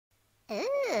Ooh.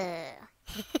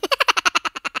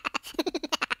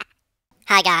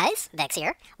 Hi guys, Vechs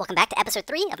here. Welcome back to episode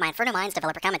 3 of my Inferno Mines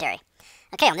developer commentary.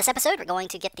 Okay, on this episode we're going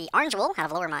to get the orange wool out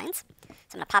of lower mines. So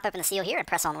I'm going to pop open the seal here and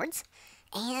press onwards.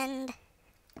 And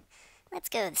let's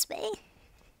go this way.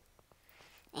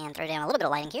 And throw down a little bit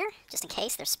of lighting here, just in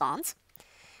case there's spawns.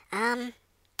 I'm going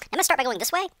to start by going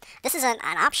this way. This is an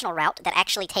optional route that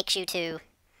actually takes you to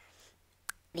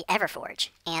the Everforge.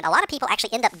 And a lot of people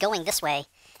actually end up going this way,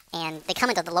 and they come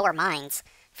into the lower mines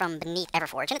from beneath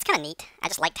Everforge. And it's kind of neat. I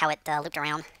just liked how it looped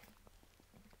around.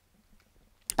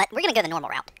 But we're going to go the normal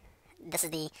route. This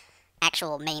is the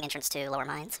actual main entrance to lower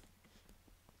mines.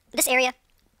 This area,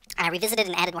 I revisited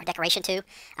and added more decoration to.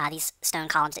 These stone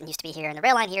columns didn't used to be here, and the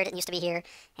rail line here didn't used to be here,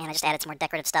 and I just added some more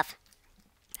decorative stuff.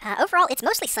 Overall, it's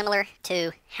mostly similar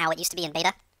to how it used to be in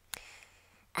beta.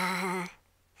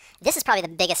 This is probably the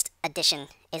biggest addition,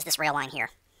 is this rail line here.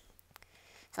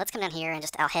 So let's come down here and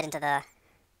I'll head into the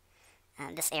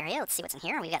this area. Let's see what's in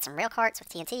here. We've got some rail carts with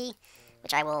TNT,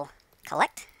 which I will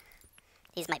collect.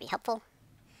 These might be helpful.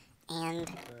 And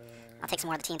I'll take some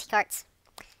more of the TNT carts.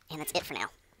 And that's it for now.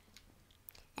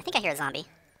 I think I hear a zombie. Is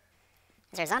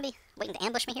there a zombie waiting to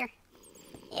ambush me here?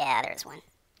 Yeah, there's one.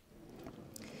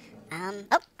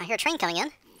 Oh, I hear a train coming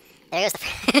in. There goes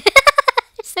the...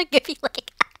 It's so goofy looking.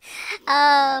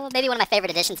 Maybe one of my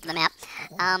favorite additions to the map.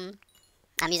 I'm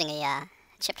using a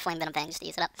chipped flame venom thing just to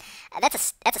use it up.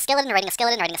 That's a skeleton riding a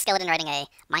skeleton riding a skeleton riding a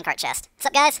minecart chest. What's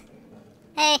up, guys?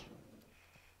 Hey.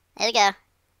 There we go.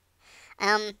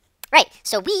 Right,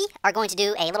 so we are going to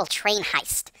do a little train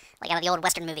heist, like out of the old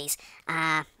Western movies.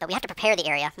 But we have to prepare the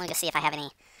area. Let me just see if I have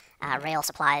any rail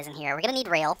supplies in here. We're going to need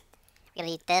rail. We're going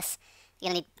to need this.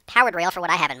 You're going to need powered rail for what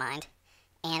I have in mind.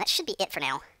 And that should be it for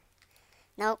now.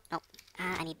 Nope.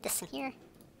 I need this in here.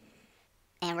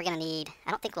 And we're going to need...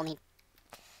 I don't think we'll need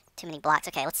too many blocks.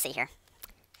 Okay, let's see here.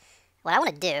 What I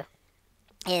want to do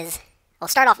is... We'll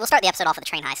start the episode off with the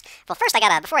train heist. Well, first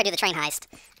before I do the train heist,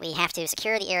 we have to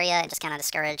secure the area and just kind of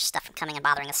discourage stuff from coming and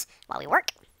bothering us while we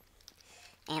work.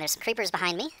 And there's some creepers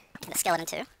behind me, and a skeleton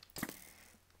too.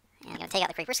 And I'm going to take out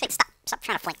the creepers. Hey, stop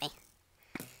trying to flank me.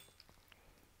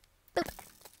 Boop.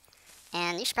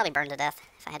 And you should probably burn to death,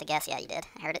 if I had to guess. Yeah, you did.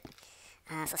 I heard it.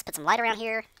 So let's put some light around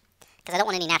here, because I don't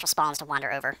want any natural spawns to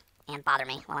wander over and bother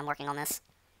me while I'm working on this.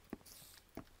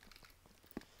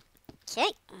 Okay,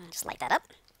 just light that up.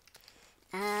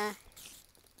 And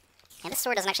this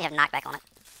sword doesn't actually have knockback on it.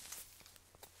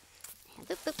 And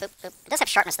boop, boop, boop, boop. It does have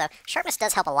sharpness, though. Sharpness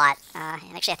does help a lot.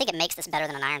 And actually, I think it makes this better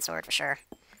than an iron sword, for sure.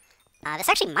 This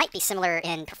actually might be similar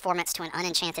in performance to an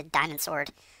unenchanted diamond sword.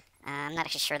 I'm not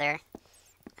actually sure there.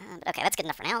 But okay, that's good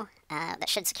enough for now. That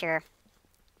should secure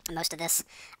most of this.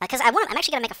 Because I'm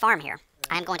actually going to make a farm here.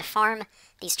 I'm going to farm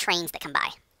these trains that come by.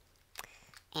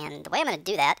 And the way I'm going to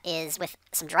do that is with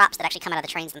some drops that actually come out of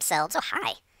the trains themselves. Oh,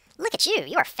 hi. Look at you.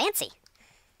 You are fancy.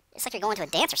 It's like you're going to a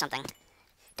dance or something.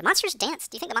 Do monsters dance?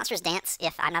 Do you think the monsters dance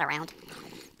if I'm not around?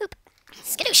 Boop.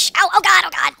 Skadoosh. Oh, oh god, oh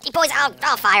god. You boys,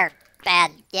 oh, fire.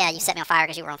 Bad. Yeah, you set me on fire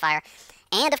because you were on fire.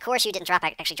 And, of course, you didn't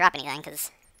actually drop anything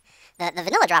because the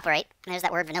vanilla drop rate, there's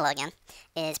that word vanilla again,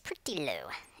 is pretty low.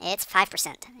 It's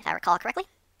 5%, if I recall correctly.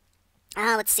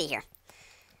 Let's see here.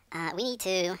 We need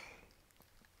to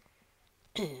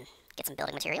get some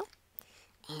building material.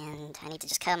 And I need to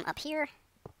just come up here.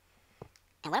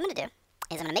 And what I'm going to do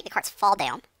is I'm going to make the carts fall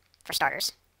down, for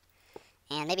starters.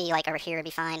 And maybe, like, over here would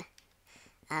be fine.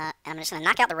 And I'm just going to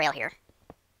knock out the rail here.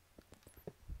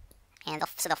 And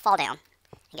so they'll fall down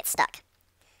and get stuck.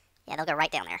 Yeah, they'll go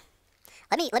right down there.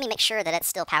 Let me make sure that it's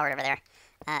still powered over there.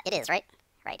 It is, right?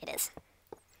 Right, it is.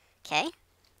 Okay.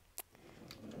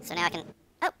 So now I can...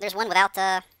 Oh, there's one without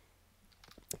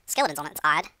skeletons on it. It's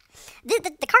odd.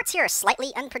 The carts here are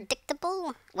slightly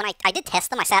unpredictable. When I did test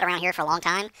them, I sat around here for a long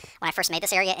time when I first made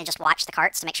this area and just watched the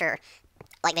carts to make sure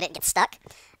like they didn't get stuck.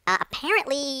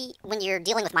 Apparently, when you're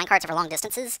dealing with minecarts over long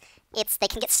distances, they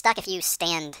can get stuck if you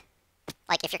stand,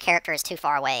 like if your character is too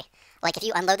far away. Like if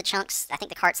you unload the chunks, I think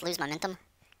the carts lose momentum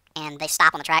and they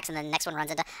stop on the tracks and then the next one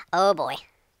runs into... Oh boy.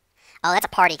 Oh, that's a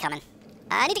party coming.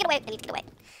 I need to get away. I need to get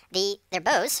away. Their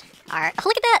bows are... Oh,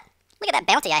 look at that. Look at that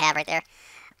bounty I have right there.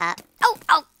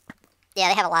 Oh! Yeah,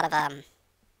 they have a lot of,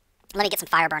 let me get some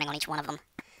fire burning on each one of them.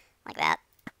 Like that.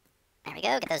 There we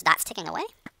go. Get those dots ticking away.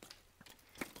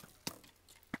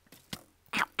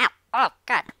 Ow, ow. Oh,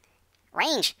 God.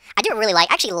 Range. I do really like,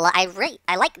 actually,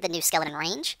 I like the new skeleton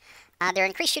range. Their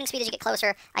increased shooting speed as you get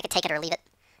closer. I could take it or leave it.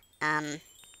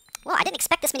 Well, I didn't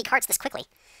expect this many carts this quickly.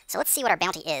 So let's see what our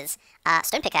bounty is.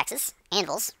 Stone pickaxes,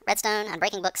 anvils, redstone,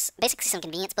 unbreaking books, basically some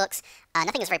convenience books.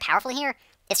 Nothing is very powerful in here.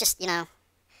 It's just, you know...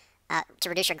 to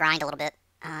reduce your grind a little bit.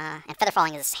 And feather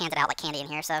falling is handed out like candy in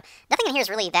here, so nothing in here is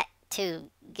really that too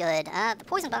good. The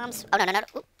poison bombs. Oh, no, no, no.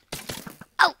 Ooh.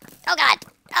 Oh, oh, God.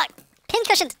 Oh, pin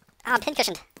cushioned. Oh, I'm pin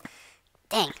cushioned.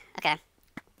 Dang. Okay.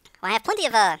 Well, I have plenty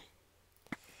of,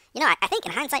 you know, I think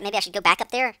in hindsight, maybe I should go back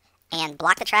up there and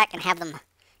block the track and have them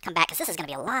come back, because this is going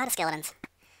to be a lot of skeletons.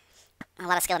 A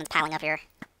lot of skeletons piling up here.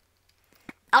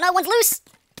 Oh, no, one's loose.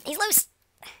 He's loose.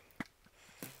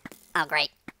 Oh, great.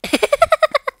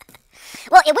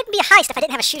 Well, it wouldn't be a heist if I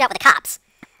didn't have a shootout with the cops.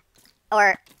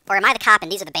 Or am I the cop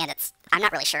and these are the bandits? I'm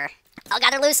not really sure. Oh,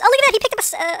 God, they're loose. Oh, look at that. He picked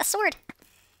up a sword.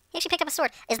 He actually picked up a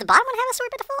sword. Is the bottom one have a sword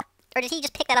by default? Or did he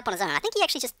just pick that up on his own? I think he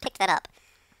actually just picked that up.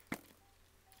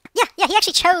 Yeah, he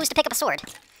actually chose to pick up a sword.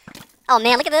 Oh,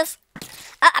 man, look at this.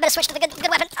 I better switch to the good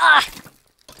weapon.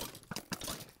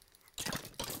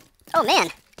 Oh,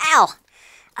 man. Ow.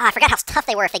 I forgot how tough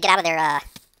they were if they get out of their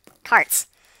carts.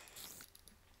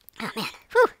 Oh, man.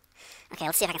 Whew. Okay,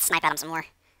 let's see if I can snipe at them some more.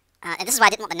 And this is why I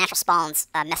didn't want the natural spawns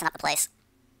messing up the place.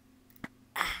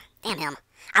 Damn him.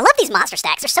 I love these monster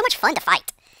stacks. They're so much fun to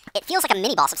fight. It feels like a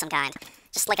mini-boss of some kind.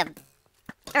 Just like a...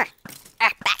 back.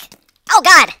 Oh,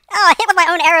 God! Oh, I hit with my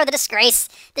own arrow. The disgrace.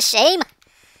 The shame.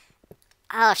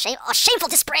 Oh, shame. Oh, shameful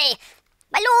display.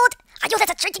 My lord! I know that's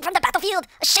a retreating from the battlefield.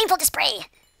 A shameful display.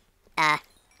 That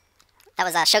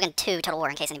was Shogun 2 Total War,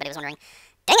 in case anybody was wondering.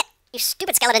 Dang it! You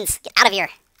stupid skeletons. Get out of here.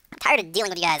 I'm tired of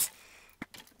dealing with you guys.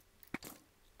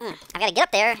 I've got to get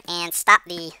up there and stop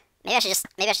the... Maybe I should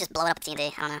just blow it up with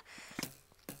TNT. I don't know.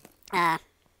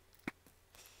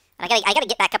 I gotta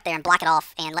get back up there and block it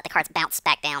off and let the carts bounce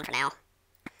back down for now.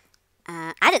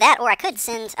 Either that, or I could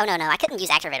send... Oh, no, I couldn't use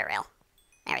activator rail.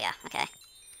 There we go. Okay. All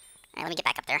right, let me get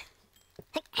back up there.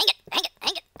 Hang it.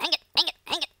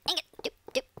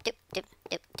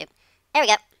 Doop. There we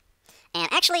go.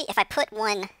 And actually, if I put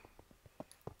one...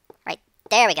 Right,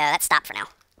 there we go. That's stopped for now.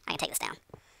 I can take this down.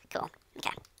 Cool.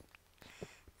 Okay.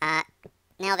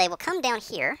 Now they will come down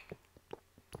here.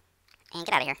 And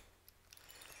get out of here.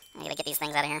 I gotta get these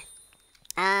things out of here.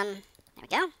 There we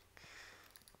go.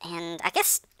 And I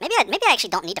guess maybe I actually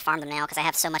don't need to farm them now because I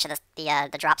have so much of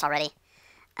the drops already.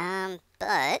 But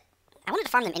I wanted to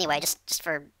farm them anyway, just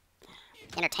for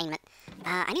entertainment.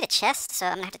 I need a chest, so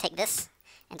I'm gonna have to take this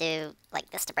and do like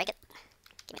this to break it.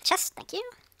 Give me the chest, thank you.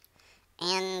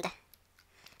 And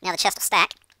now the chest will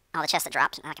stack. All the chests that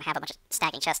dropped. I can have a bunch of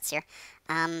stacking chests here.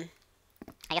 I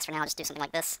guess for now I'll just do something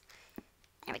like this.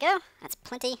 There we go. That's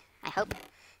plenty, I hope.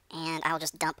 And I'll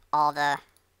just dump all the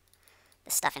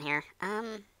stuff in here.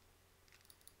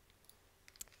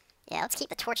 Yeah, let's keep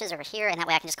the torches over here, and that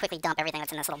way I can just quickly dump everything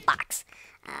that's in this little box.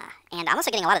 And I'm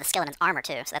also getting a lot of the skeleton's armor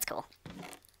too, so that's cool.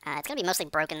 It's gonna be mostly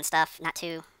broken stuff, not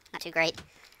too great.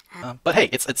 But hey,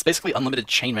 it's basically unlimited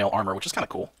chainmail armor, which is kind of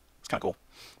cool. It's kind of cool.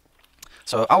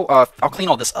 So I'll clean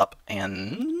all this up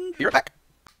and be right back.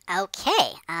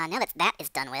 Okay, now that is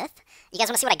done with, you guys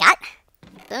want to see what I got?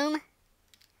 Boom,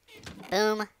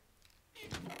 boom,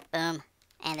 boom,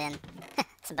 and then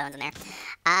some bones in there.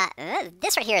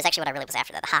 This right here is actually what I really was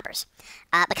after, the hoppers.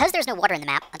 Because there's no water in the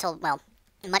map until, well,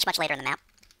 much later in the map,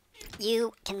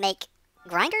 you can make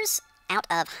grinders out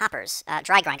of hoppers,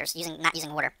 dry grinders, not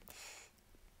using water.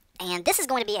 And this is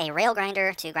going to be a rail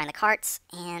grinder to grind the carts,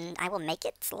 and I will make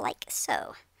it like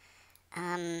so.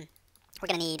 We're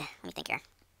going to need, let me think here.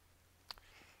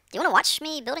 Do you want to watch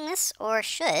me building this, or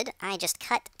should I just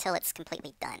cut till it's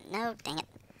completely done? No, dang it.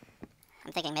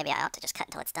 I'm thinking maybe I ought to just cut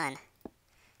until it's done.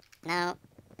 No,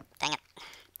 dang it.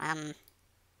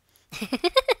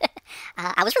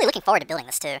 I was really looking forward to building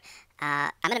this, too.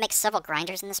 I'm going to make several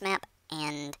grinders in this map,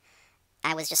 and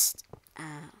I was just...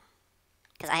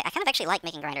 because I kind of actually like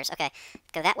making grinders. Okay,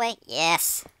 go that way.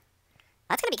 Yes.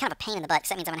 That's going to be kind of a pain in the butt, because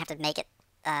that means I'm going to have to make it...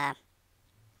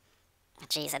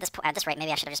 Geez, at this rate,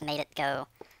 maybe I should have just made it go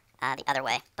the other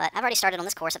way. But I've already started on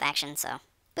this course of action, so...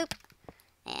 Boop.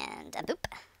 And a boop.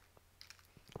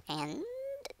 And...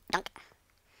 dunk.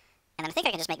 And I think I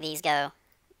can just make these go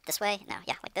this way. No,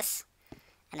 yeah, like this.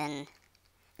 And then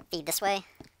feed this way.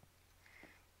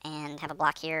 And have a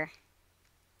block here.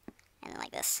 And then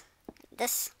like this.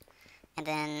 This. And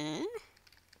then...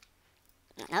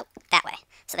 Nope, that way.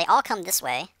 So they all come this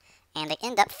way. And they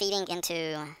end up feeding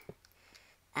into...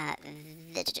 that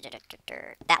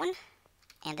one.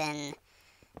 And then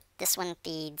this one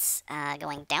feeds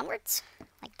going downwards,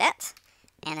 like that.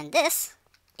 And then this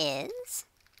is...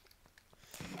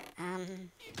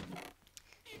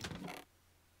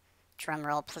 drum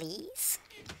roll, please.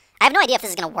 I have no idea if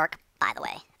this is going to work, by the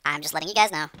way. I'm just letting you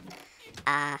guys know.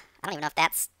 I don't even know if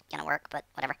that's going to work, but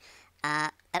whatever.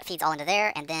 That feeds all into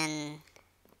there, and then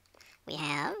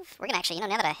we're going to actually, now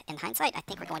that in hindsight, I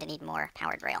think we're going to need more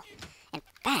powered rail. In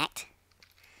fact,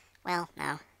 Well,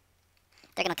 no.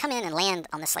 They're going to come in and land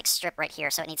on this, like, strip right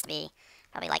here, so it needs to be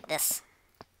probably like this.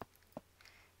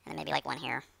 And then maybe, like, one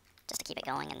here, just to keep it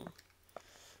going and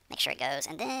make sure it goes.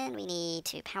 And then we need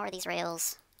to power these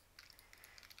rails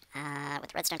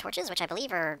with redstone torches, which I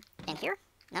believe are in here.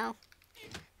 No?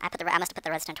 I must have put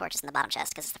the redstone torches in the bottom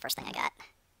chest, because it's the first thing I got.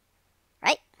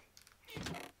 Right?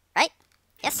 Right?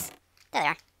 Yes? There they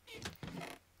are.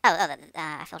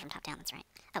 I fell from top down, that's right.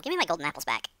 Oh, give me my golden apples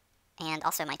back. And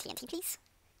also my TNT, please.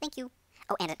 Thank you.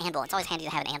 Oh, and an anvil. It's always handy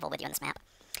to have an anvil with you on this map.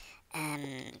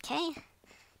 Okay.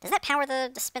 Does that power the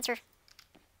dispenser?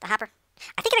 The hopper?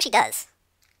 I think it actually does.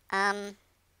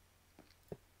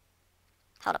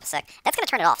 Hold up a sec. That's going to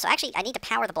turn it off, so actually I need to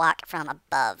power the block from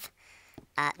above.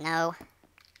 No.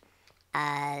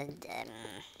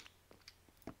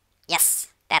 Yes,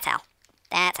 that's how.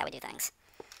 That's how we do things.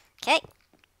 Okay.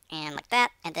 And like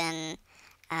that, and then,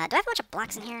 do I have a bunch of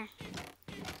blocks in here?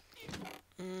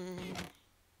 I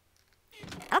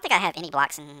don't think I have any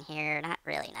blocks in here. Not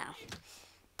really, no.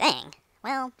 Dang.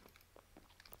 Well,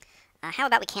 how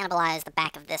about we cannibalize the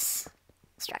back of this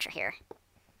structure here?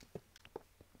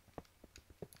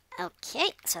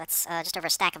 Okay, so that's just over a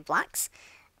stack of blocks.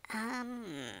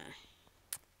 And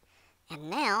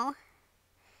now,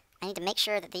 I need to make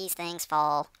sure that these things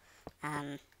fall,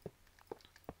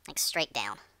 like, straight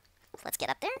down. So let's get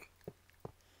up there.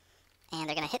 And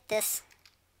they're going to hit this.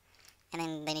 And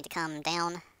then they need to come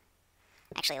down.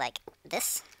 Actually, like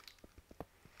this.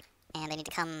 And they need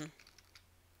to come...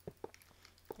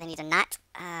 They need to not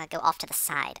go off to the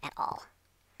side at all.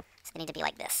 So they need to be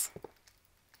like this.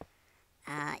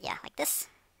 Yeah, like this.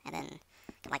 And then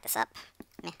light this up.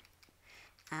 Meh.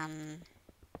 I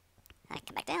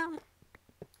come back down.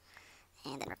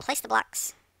 And then replace the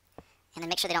blocks. And then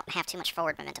make sure they don't have too much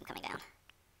forward momentum coming down.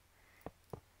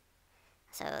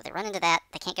 So they run into that,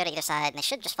 they can't go to either side, and they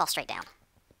should just fall straight down.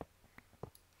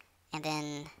 And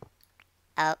then...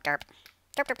 Oh, derp.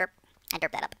 Derp, derp, derp. I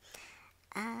derped that up.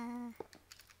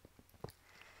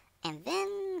 And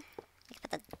then...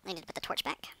 We need to put the torch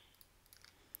back.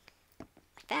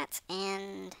 Like that,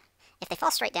 and... If they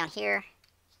fall straight down here,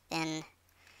 then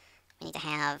we need to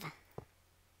have...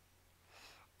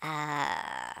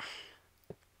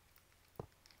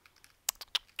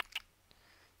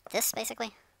 this,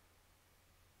 basically.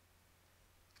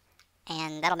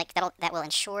 And that will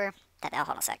ensure that, oh, hold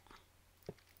on a sec.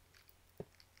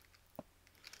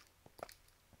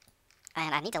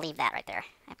 And I need to leave that right there,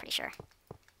 I'm pretty sure.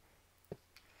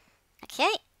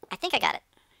 Okay, I think I got it.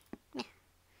 Meh.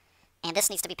 And this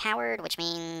needs to be powered, which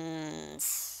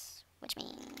means... oh,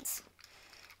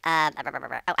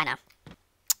 I know.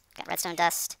 Got redstone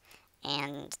dust,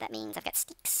 and that means I've got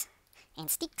steaks. And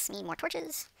steaks mean more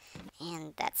torches,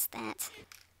 and that's that.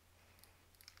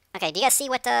 Okay, do you guys see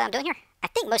what I'm doing here? I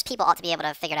think most people ought to be able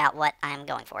to figure out what I'm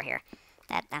going for here.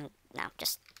 Yeah,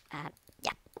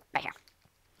 right here.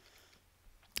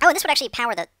 Oh, and this would actually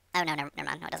power the... Oh, no, never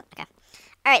mind. No, it doesn't. Okay.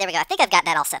 Alright, there we go. I think I've got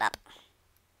that all set up.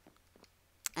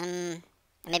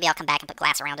 Maybe I'll come back and put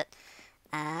glass around it.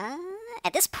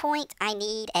 At this point, I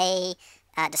need a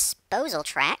disposal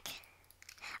track.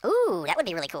 Ooh, that would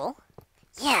be really cool.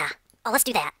 Yeah. Oh, let's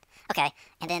do that. Okay,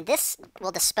 and then this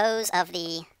will dispose of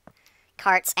the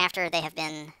carts after they have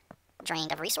been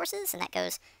drained of resources, and that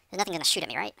goes... There's nothing going to shoot at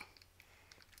me, right?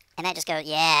 And that just goes...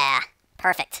 Yeah.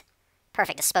 Perfect.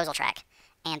 Perfect disposal track.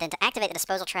 And then to activate the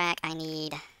disposal track, I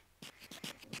need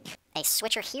a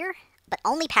switcher here, but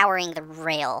only powering the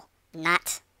rail,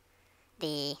 not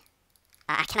the...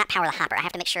 I cannot power the hopper. I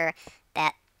have to make sure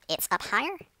that it's up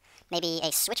higher. Maybe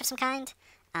a switch of some kind.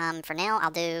 For now,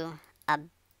 I'll do a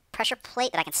pressure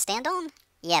plate that I can stand on.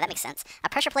 Yeah, that makes sense. A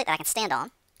pressure plate that I can stand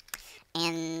on.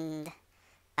 And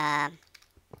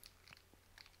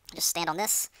just stand on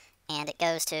this, and it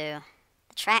goes to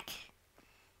the track.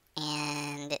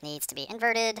 And it needs to be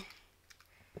inverted.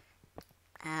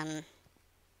 Yeah,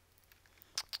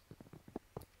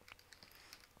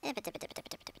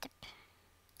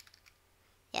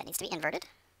 it needs to be inverted.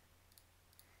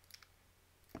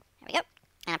 There we go.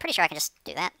 And I'm pretty sure I can just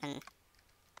do that.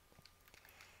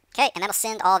 Okay, and that'll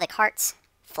send all the carts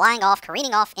flying off,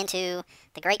 careening off into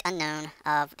the great unknown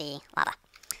of the lava.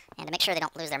 And to make sure they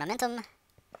don't lose their momentum,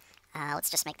 let's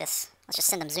just make this... Let's just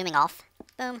send them zooming off.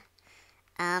 Boom.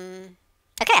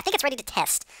 Okay, I think it's ready to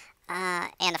test.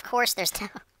 And of course,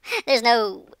 there's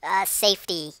no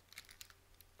safety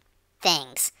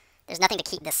things. There's nothing to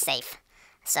keep this safe.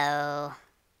 So,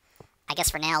 I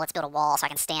guess for now, let's build a wall so I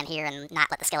can stand here and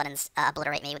not let the skeletons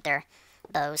obliterate me with their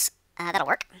bows. That'll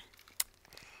work.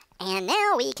 And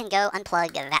now we can go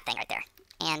unplug that thing right there.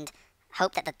 And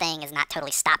hope that the thing is not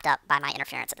totally stopped up by my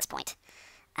interference at this point.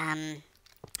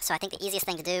 So I think the easiest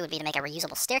thing to do would be to make a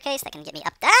reusable staircase that can get me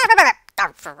up.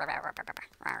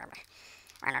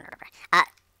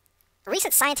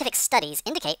 Recent scientific studies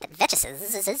indicate that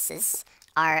Vechs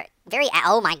are very...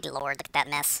 Oh my lord, look at that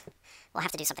mess. We'll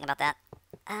have to do something about that.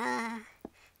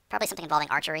 Probably something involving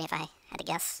archery, if I had to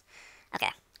guess. Okay,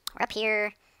 we're up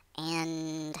here,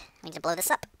 and we need to blow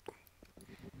this up.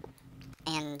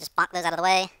 And just bonk those out of the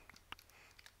way.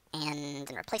 And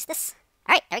then replace this.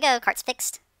 Alright, there we go, cart's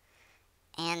fixed.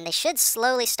 And they should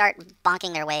slowly start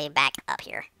bonking their way back up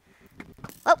here.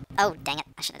 Whoa, oh, dang it,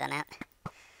 I should have done that.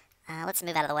 Let's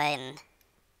move out of the way, and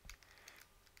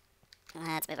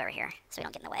let's move over here so we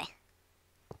don't get in the way.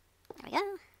 There we go.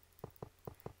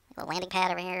 A little landing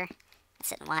pad over here. Let's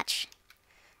sit and watch.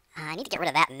 I need to get rid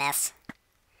of that mess.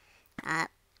 Come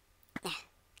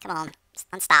on,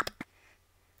 unstop.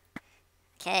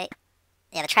 Okay.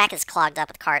 Yeah, the track is clogged up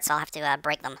with carts, so I'll have to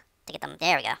break them to get them.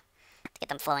 There we go. To get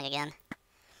them flowing again.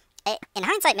 In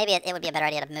hindsight, maybe it would be a better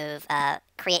idea to move,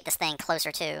 create this thing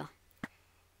closer to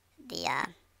the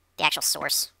actual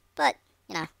source. But,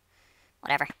 you know,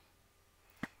 whatever.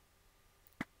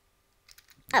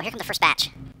 Oh, here comes the first batch.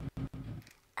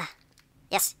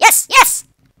 Yes, yes, yes!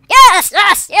 Yes,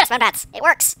 yes, yes, my bats. It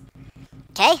works.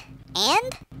 Okay,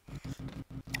 and...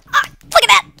 Ah, look at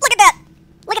that! Look at that!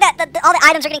 Look at that! All the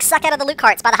items are getting sucked out of the loot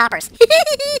carts by the hoppers.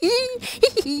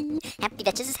 Happy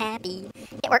Vechs is happy.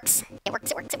 It works. It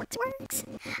works, it works, it works, it works.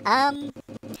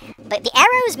 But the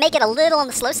arrows make it a little on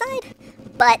the slow side,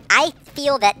 but I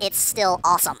feel that it's still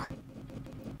awesome.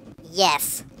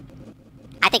 Yes.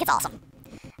 I think it's awesome.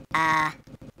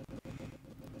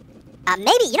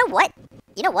 Maybe, you know what?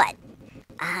 You know what?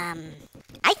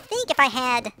 I think if I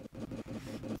had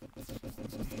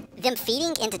them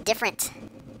feeding into different...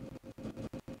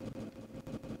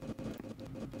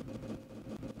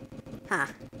 Huh,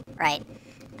 right.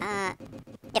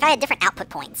 If I had different output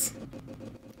points.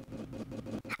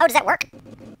 Oh, does that work?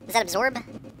 Does that absorb?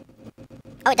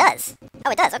 Oh, it does.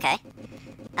 Oh, it does, okay.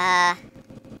 If I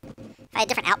had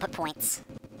different output points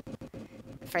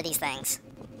for these things.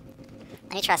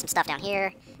 Let me try some stuff down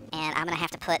here, and I'm going to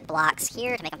have to put blocks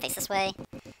here to make them face this way.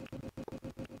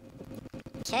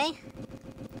 Okay.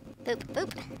 Boop,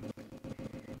 boop.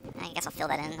 I guess I'll fill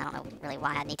that in. I don't know really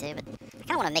why I need to, but I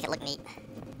kind of want to make it look neat.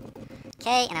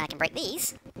 Okay, and I can break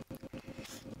these.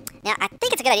 Now, I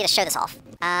think it's a good idea to show this off,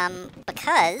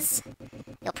 because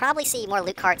you'll probably see more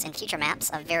loot carts in future maps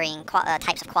of varying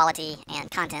types of quality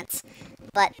and contents,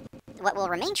 but what will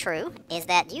remain true is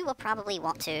that you will probably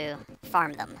want to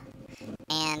farm them.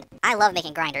 And I love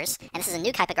making grinders, and this is a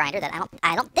new type of grinder that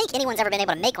I don't think anyone's ever been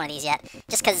able to make one of these yet,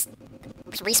 just because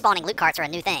respawning loot carts are a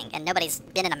new thing, and nobody's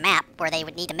been in a map where they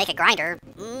would need to make a grinder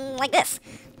like this.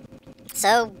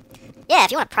 So, yeah,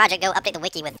 if you want a project, go update the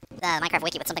wiki with, Minecraft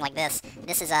wiki with something like this.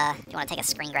 This is, if you want to take a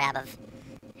screen grab of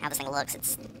how this thing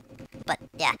looks, but,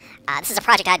 yeah, this is a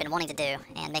project I'd been wanting to do,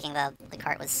 and making the loot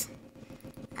cart was,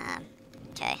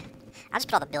 okay. I'll just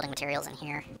put all the building materials in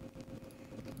here.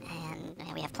 And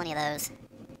yeah, we have plenty of those.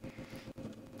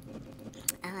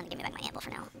 Give me back my anvil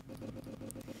for now.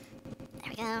 There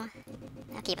we go.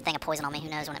 I'll keep a thing of poison on me. Who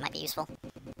knows when it might be useful.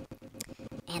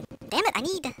 And damn it, I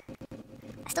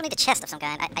still need a chest of some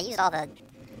kind. I used all the...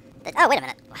 Oh, wait a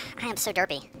minute. I am so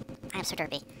derpy. I am so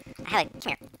derpy. I have a... Come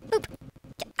here. Boop.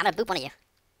 I'm gonna boop one of you.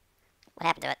 What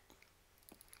happened to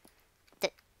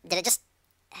it? Did it just...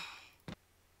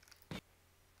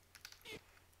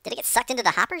 Did it get sucked into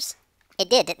the hoppers? It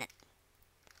did, didn't it?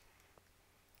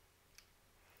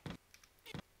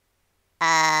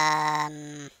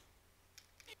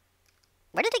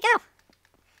 Where did it go?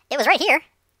 It was right here.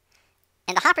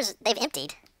 And the hoppers, they've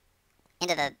emptied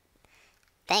into the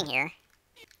thing here.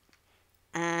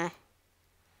 You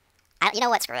know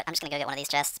what? Screw it. I'm just gonna go get one of these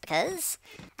chests because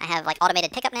I have, like,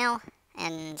 automated pickup now,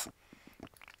 and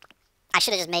I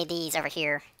should have just made these over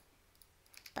here,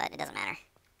 but it doesn't matter.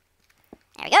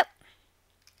 There we go.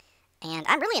 And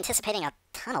I'm really anticipating a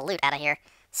ton of loot out of here,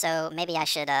 so maybe I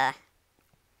should, well,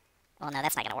 no,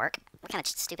 that's not gonna work. What kind of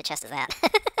stupid chest is that?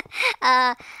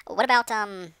 What about,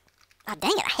 oh,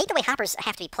 dang it, I hate the way hoppers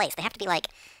have to be placed. They have to be like,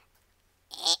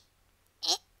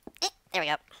 there we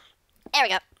go. There we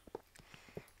go.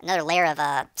 Another layer of,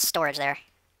 storage there.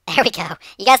 There we go.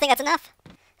 You guys think that's enough?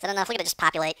 Is that enough? Look at it just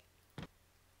populate.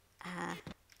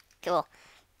 Cool.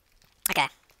 Okay.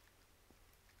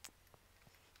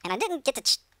 And I didn't get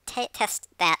to test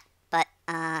that, but,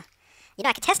 you know,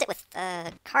 I could test it with,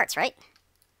 carts, right?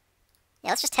 Yeah,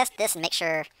 let's just test this and make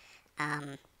sure,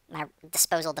 my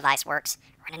disposal device works.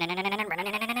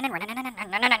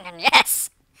 Yes!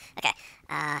 Okay,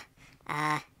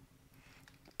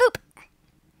 boop!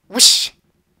 Whoosh!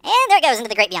 And there it goes into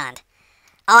the great beyond.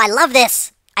 Oh, I love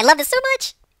this. I love this so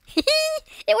much.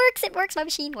 It works. It works. My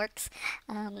machine works.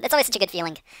 It's always such a good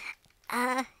feeling.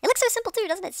 It looks so simple too,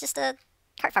 doesn't it? It's just a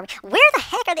cart farm. Where the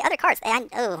heck are the other carts?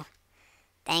 Oh,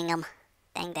 dang them.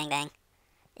 Dang, dang, dang.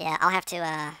 Yeah, I have to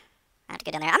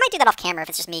go down there. I might do that off camera if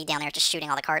it's just me down there just shooting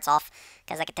all the carts off,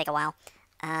 because that could take a while.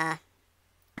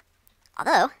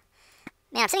 Although,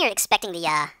 man, I'm sitting here expecting the,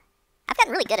 I've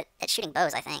gotten really good at shooting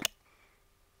bows, I think.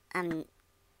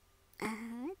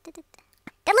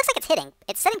 That looks like it's hitting.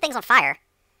 It's setting things on fire.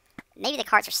 Maybe the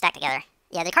carts are stacked together.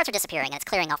 Yeah, the carts are disappearing, and it's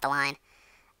clearing off the line.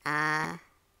 I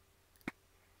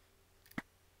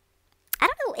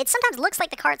don't know. It sometimes looks like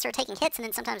the carts are taking hits, and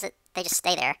then sometimes they just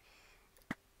stay there.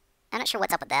 I'm not sure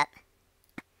what's up with that.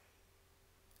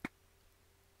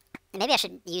 And maybe I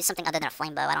should use something other than a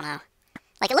flame bow. I don't know.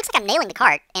 Like, it looks like I'm nailing the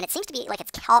cart, and it seems to be like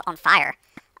it's caught on fire,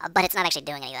 but it's not actually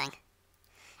doing anything.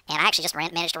 And I actually just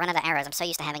managed to run out of arrows. I'm so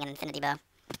used to having an infinity bow.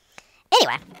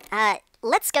 Anyway,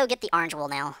 let's go get the orange wool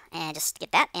now, and just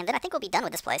get that, and then I think we'll be done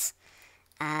with this place.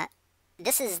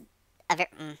 This is a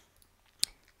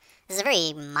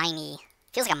very miney.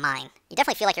 Feels like a mine. You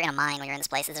definitely feel like you're in a mine when you're in this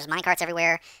place. There's mine carts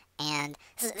everywhere, and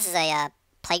this is a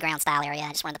playground style area.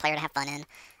 I just wanted the player to have fun in.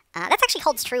 That actually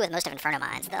holds true with most of Inferno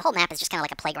Mines. The whole map is just kind of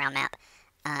like a playground map.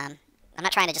 I'm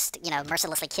not trying to just, you know,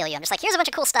 mercilessly kill you. I'm just like, here's a bunch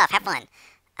of cool stuff. Have fun.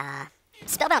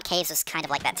 Spellbound Caves was kind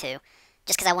of like that too.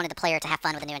 Just because I wanted the player to have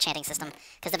fun with the new enchanting system.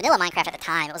 Because the vanilla Minecraft at the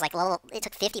time, it was like it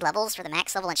took 50 levels for the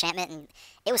max level enchantment, and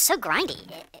it was so grindy.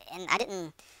 And I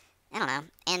don't know.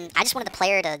 And I just wanted the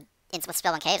player to, with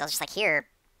Spellbound Caves, I was just like,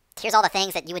 here's all the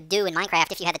things that you would do in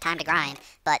Minecraft if you had the time to grind.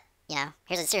 But, you know,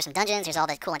 here's some dungeons, here's all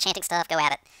the cool enchanting stuff, go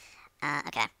at it.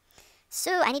 Okay.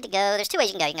 So I need to go, there's two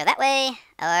ways you can go. You can go that way,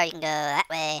 or you can go that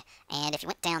way. And if you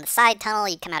went down the side tunnel,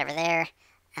 you'd come out over there.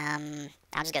 I'll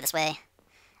just go this way.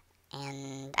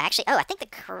 And actually, oh, I think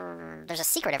there's a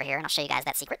secret over here, and I'll show you guys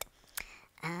that secret.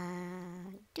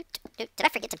 Did I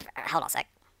forget to, hold on a sec.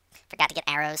 Forgot to get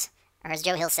arrows. Or as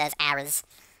Joe Hill says, arrows.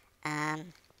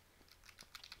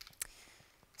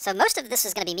 So most of this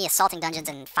is going to be me assaulting dungeons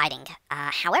and fighting.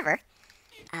 However,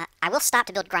 I will stop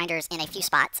to build grinders in a few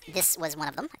spots. This was one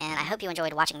of them, and I hope you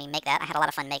enjoyed watching me make that. I had a lot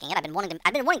of fun making it. I've been wanting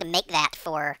to make that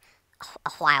for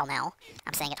a while now.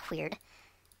 I'm saying it weird.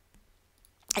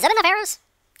 Is that enough arrows?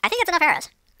 I think that's enough arrows.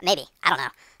 Maybe. I don't know.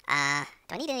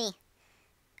 Do I need any?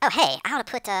 Oh, hey, I ought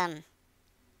to put, I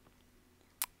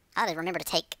ought to remember to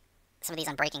take some of these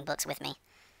unbreaking books with me.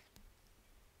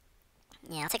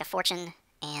 Yeah, I'll take a fortune,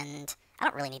 and I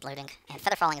don't really need looting. And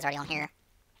feather falling is already on here.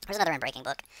 There's another unbreaking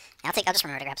book. I'll just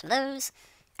remember to grab some of those.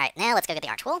 Alright, now let's go get the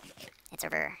orange wool. It's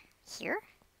over here.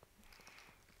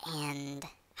 And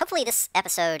hopefully this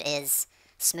episode is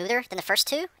smoother than the first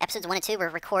two. Episodes 1 and 2 were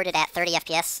recorded at 30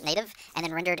 FPS native, and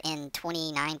then rendered in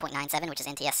 29.97, which is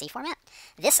NTSC format.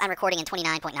 This I'm recording in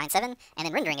 29.97, and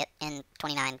then rendering it in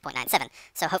 29.97.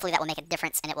 So hopefully that will make a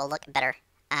difference, and it will look better.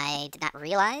 I did not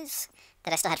realize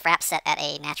that I still had fraps set at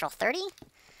a natural 30.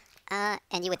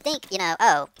 And you would think, you know,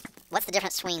 oh, what's the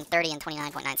difference between 30 and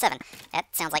 29.97? That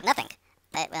sounds like nothing.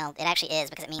 Well, it actually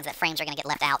is, because it means that frames are going to get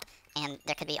left out, and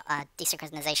there could be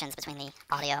desynchronizations between the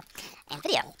audio and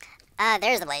video.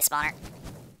 There's the blaze spawner.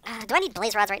 Do I need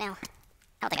blaze rods right now?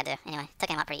 I don't think I do. Anyway, took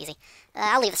him out pretty easy.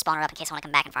 I'll leave the spawner up in case I want to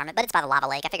come back and farm it, but it's by the lava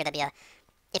lake. I figured that'd be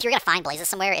if you're going to find blazes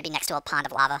somewhere, it'd be next to a pond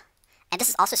of lava. And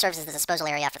this also serves as the disposal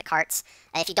area for the carts.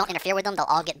 If you don't interfere with them, they'll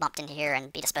all get bumped into here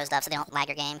and be disposed of, so they don't lag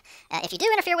your game. If you do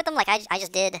interfere with them, like I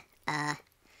just did,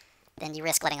 then you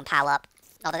risk letting them pile up.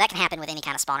 Although that can happen with any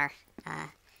kind of spawner.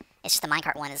 It's just the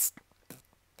minecart one is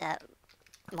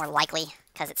more likely,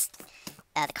 because it's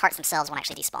the carts themselves won't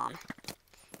actually despawn.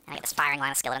 And I get this firing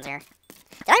line of skeletons here.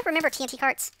 Did I remember TNT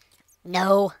carts?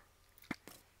 No.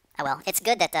 Oh well, it's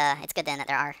good that then that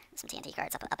there are some TNT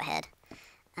carts up ahead.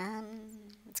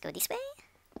 Let's go this way.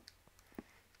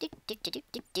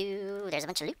 There's a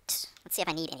bunch of loot. Let's see if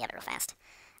I need any of it real fast.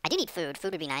 I do need food.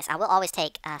 Food would be nice. I will always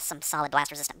take some solid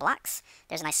blast-resistant blocks.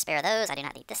 There's a nice spare of those. I do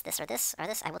not need this, or this.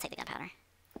 I will take the gunpowder.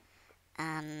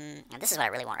 This is what I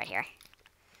really want right here.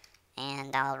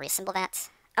 And I'll reassemble that.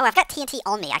 Oh, I've got TNT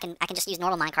on me. I can just use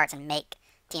normal minecarts and make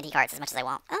TNT carts as much as I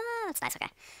want. Oh, that's nice.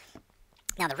 Okay.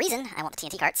 Now the reason I want the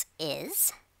TNT carts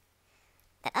is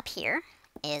that up here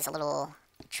is a little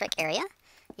trick area.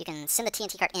 You can send the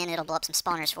TNT cart in, and it'll blow up some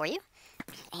spawners for you.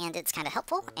 And it's kind of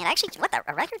helpful. And actually, what,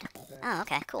 a record? Oh,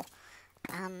 okay, cool.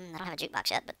 I don't have a jukebox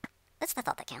yet, but that's the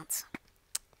thought that counts.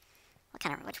 What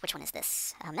kind of, which one is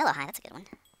this? Mellow High, that's a good one.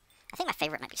 I think my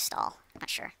favorite might be Stall. I'm not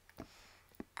sure.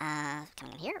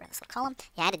 Coming in here, this little column.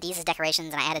 Yeah, I added these as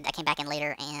decorations, and I came back in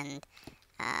later and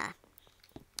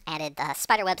added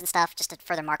spider webs and stuff just to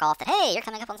further mark off that, hey, you're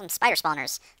coming up on some spider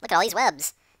spawners. Look at all these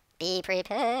webs. Be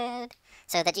prepared.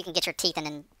 So that you can get your teeth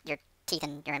and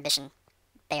your ambition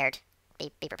bared.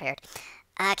 Be prepared.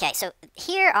 Okay, so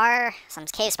here are some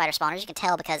cave spider spawners. You can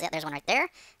tell because there's one right there.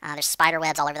 There's spider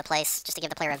webs all over the place, just to give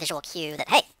the player a visual cue that,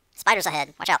 hey, spiders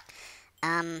ahead, watch out.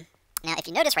 Now, if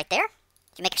you notice right there,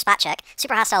 if you make your spot check,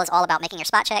 Super Hostile is all about making your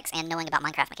spot checks and knowing about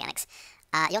Minecraft mechanics.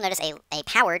 You'll notice a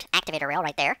powered activator rail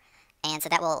right there, and so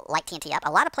that will light TNT up.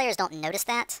 A lot of players don't notice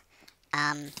that.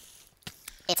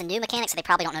 It's a new mechanic, so they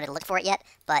probably don't know to look for it yet,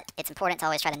 but it's important to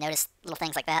always try to notice little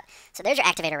things like that. So there's your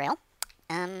activator rail.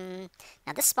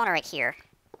 Now this spawner right here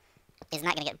is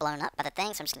not going to get blown up by the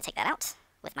thing, so I'm just going to take that out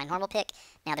with my normal pick.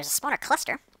 Now there's a spawner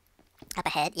cluster up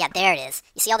ahead. Yeah, there it is.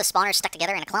 You see all the spawners stuck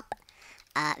together in a clump?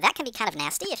 That can be kind of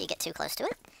nasty if you get too close to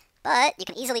it, but you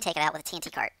can easily take it out with a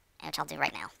TNT cart, which I'll do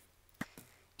right now.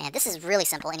 And this is really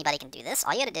simple. Anybody can do this.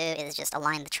 All you got to do is just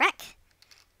align the track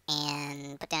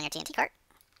and put down your TNT cart.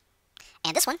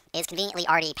 And this one is conveniently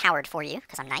already powered for you,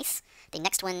 because I'm nice. The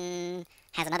next one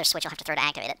has another switch you'll have to throw to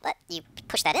activate it, but you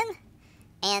push that in,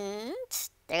 and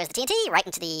there's the TNT right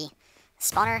into the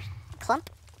spawner clump,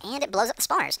 and it blows up the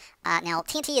spawners. Now,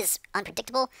 TNT is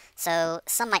unpredictable, so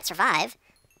some might survive,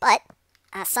 but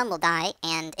some will die,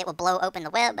 and it will blow open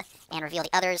the web and reveal the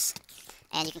others,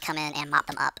 and you can come in and mop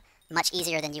them up much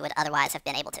easier than you would otherwise have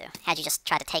been able to, had you just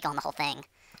tried to take on the whole thing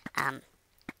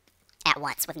at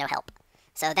once with no help.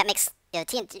 So that makes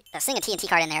seeing a TNT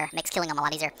cart in there makes killing them a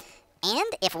lot easier. And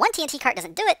if one TNT cart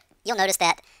doesn't do it, you'll notice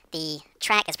that the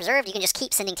track is preserved. You can just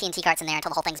keep sending TNT carts in there until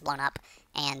the whole thing's blown up,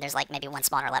 and there's like maybe one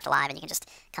spawner left alive, and you can just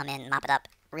come in and mop it up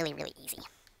really, really easy.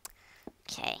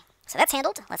 Okay, so that's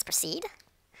handled. Let's proceed.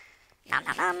 Nom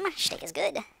nom nom. Steak is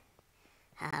good.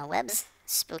 Webs.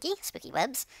 Spooky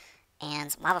webs.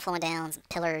 And some lava flowing down, some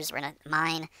pillars. We're in a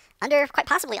mine. Quite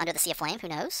possibly under the Sea of Flame, who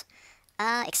knows.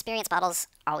 Experience bottles,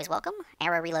 always welcome.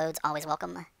 Arrow reloads, always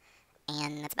welcome.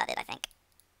 And that's about it, I think.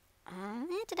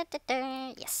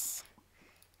 Yes.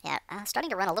 Yeah,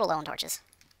 starting to run a little low on torches.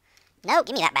 No,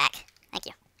 give me that back. Thank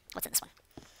you. What's in this one?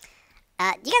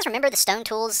 Do you guys remember the stone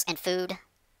tools and food,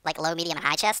 like low, medium, and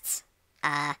high chests?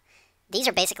 These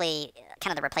are basically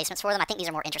kind of the replacements for them. I think these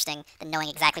are more interesting than knowing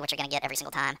exactly what you're going to get every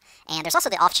single time. And there's also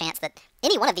the off chance that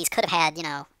any one of these could have had, you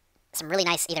know, some really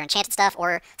nice either enchanted stuff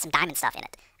or some diamond stuff in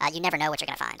it. You never know what you're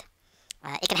going to find.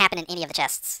 It can happen in any of the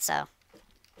chests, so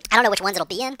I don't know which ones it'll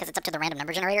be in, because it's up to the random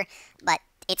number generator, but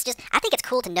it's just, I think it's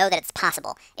cool to know that it's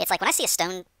possible. It's like when I see a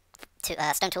stone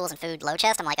tools and food low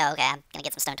chest, I'm like, oh, okay, I'm going to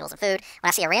get some stone tools and food. When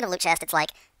I see a random loot chest, it's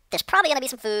like, there's probably going to be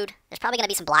some food, there's probably going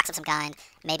to be some blocks of some kind,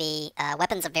 maybe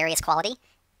weapons of various quality,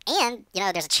 and, you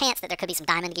know, there's a chance that there could be some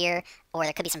diamond gear, or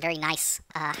there could be some very nice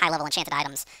high-level enchanted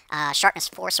items. Sharpness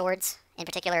 4 swords, in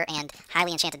particular, and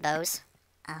highly enchanted bows.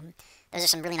 Those are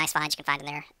some really nice finds you can find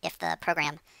in there, if the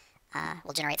program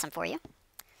will generate some for you.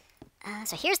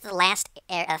 So here's the last,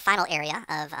 final area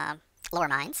of lower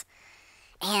mines.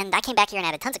 And I came back here and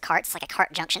added tons of carts. It's like a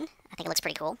cart junction. I think it looks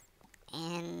pretty cool.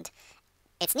 And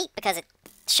it's neat because it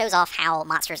shows off how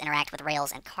monsters interact with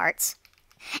rails and carts.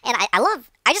 And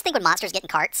I just think when monsters get in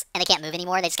carts and they can't move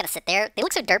anymore, they just kind of sit there. They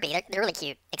look so derpy. They're really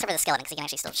cute, except for the skeleton, because he can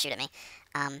actually still shoot at me.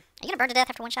 Are you going to burn to death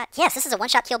after one shot? Yes, this is a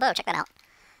one-shot kill bow. Check that out.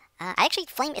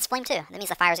 It's flame too. That means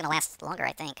the fire's going to last longer,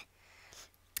 I think.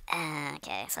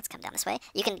 Okay, so let's come down this way.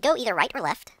 You can go either right or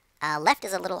left. Left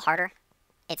is a little harder.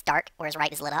 It's dark, whereas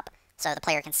right is lit up, so the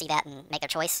player can see that and make their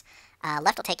choice.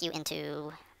 Left will take you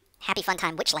into Happy Fun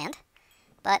Time Witchland,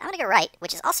 but I'm going to go right,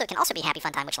 which is can also be Happy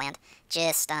Fun Time Witchland,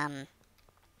 just a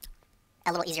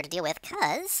little easier to deal with,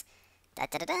 because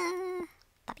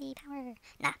puppy power.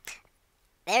 Nah.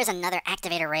 There's another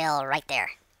activator rail right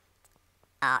there.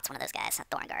 Oh, it's one of those guys, a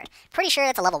Thorn Guard. Pretty sure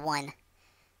it's a level 1.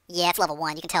 Yeah, it's level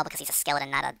 1. You can tell because he's a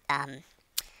skeleton, not a,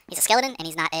 he's a skeleton, and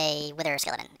he's not a wither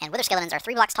skeleton. And wither skeletons are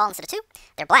 3 blocks tall instead of 2.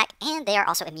 They're black, and they are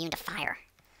also immune to fire.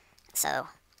 So,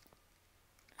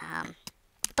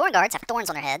 Thorn Guards have thorns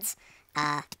on their heads,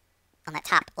 on that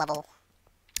top level.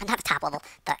 Not the top level,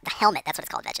 the helmet, that's what it's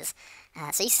called, Vechs.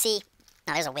 So you see,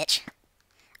 no, there's a witch.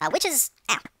 Witches,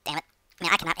 ow, damn it.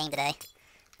 Man, I cannot aim today.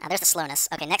 There's the slowness.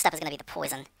 Okay, next up is going to be the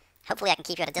poison. Hopefully I can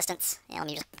keep you at a distance. Yeah, let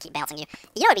me just keep bouncing you.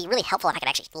 You know, it'd be really helpful if I could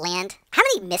actually land. How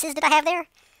many misses did I have there?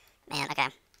 Man, okay.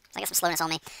 So I got some slowness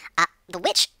on me. The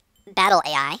witch battle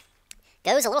AI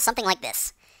goes a little something like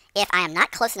this. If I am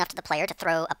not close enough to the player to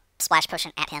throw a splash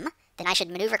potion at him, then I should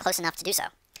maneuver close enough to do so.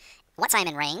 Once I am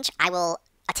in range, I will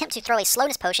attempt to throw a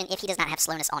slowness potion if he does not have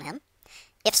slowness on him.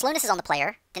 If slowness is on the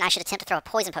player, then I should attempt to throw a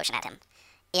poison potion at him.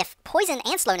 If poison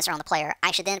and slowness are on the player, I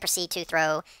should then proceed to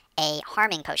throw a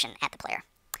harming potion at the player.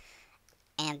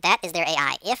 And that is their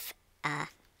AI. If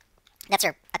That's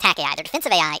her attack AI. Their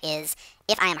defensive AI is,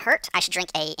 if I am hurt, I should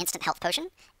drink a instant health potion.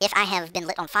 If I have been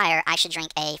lit on fire, I should drink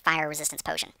a fire resistance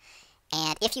potion.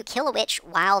 And if you kill a witch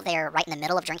while they're right in the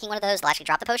middle of drinking one of those, they'll actually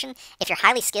drop the potion. If you're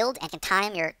highly skilled and can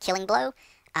time your killing blow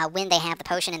when they have the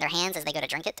potion in their hands as they go to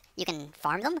drink it, you can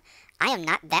farm them. I am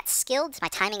not that skilled. My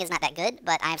timing is not that good,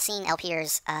 but I've seen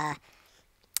LPers, I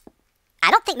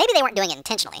don't think, maybe they weren't doing it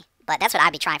intentionally, but that's what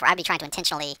I'd be trying for. I'd be trying to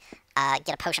intentionally get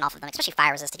a potion off of them, especially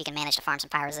fire resist. If you can manage to farm some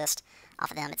fire resist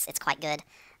off of them, it's quite good.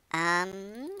 I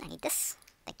need this.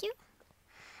 Thank you.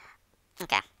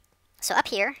 Okay. So up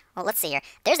here, well, let's see here.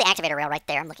 There's the activator rail right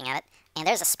there. I'm looking at it. And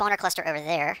there's a spawner cluster over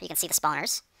there. You can see the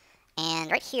spawners.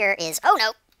 And right here is... Oh,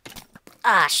 no!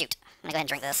 Ah, shoot. I'm going to go ahead and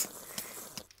drink this.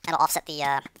 That'll offset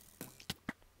the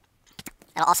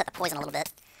poison a little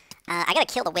bit. I got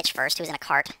to kill the witch first, who's in a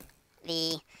cart.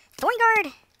 The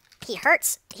Thorngard, he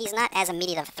hurts. He's not as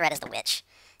immediate of a threat as the witch.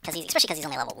 Especially because he's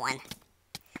only level 1.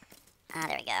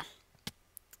 There we go.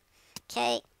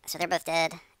 Okay, so they're both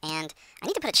dead. And I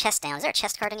need to put a chest down. Is there a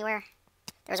chest card anywhere?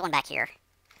 There's one back here.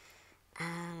 I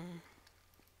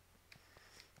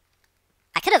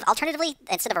could have, alternatively,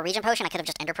 instead of a regen potion, I could have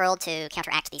just ender pearled to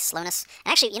counteract the slowness.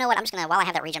 And actually, you know what? I'm just going to, while I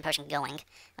have that regen potion going,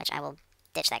 which I will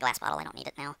ditch that glass bottle. I don't need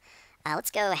it now.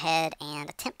 Let's go ahead and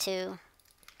attempt to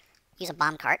use a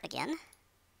bomb cart again.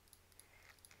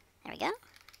 There we go.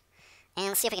 And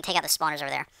let's see if we can take out the spawners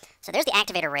over there. So there's the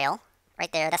activator rail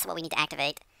right there. That's what we need to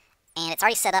activate. And it's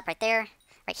already set up right there.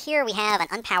 Right here we have an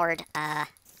unpowered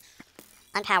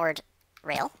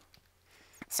rail.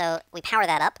 So we power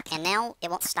that up, and now it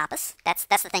won't stop us. That's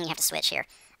the thing you have to switch here.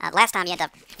 Last time you had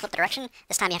to flip the direction.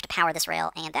 This time you have to power this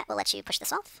rail, and that will let you push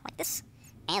this off, like this.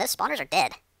 And those spawners are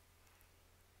dead.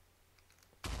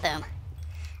 Boom.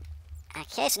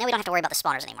 Okay, so now we don't have to worry about the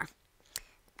spawners anymore.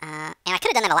 And I could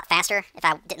have done that a lot faster if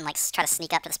I didn't like try to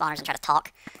sneak up to the spawners and try to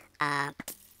talk.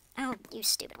 Oh, you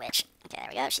stupid witch. Okay, there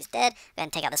we go. She's dead. Go ahead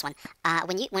and take out this one.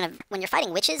 When you're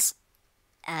fighting witches,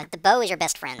 the bow is your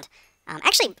best friend.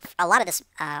 Actually, a lot of this,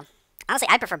 honestly,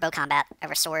 I prefer bow combat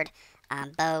over sword.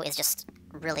 Bow is just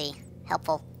really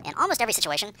helpful in almost every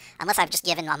situation, unless I've just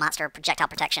given a monster projectile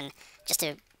protection just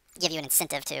to give you an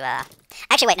incentive to,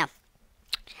 Actually, wait, no.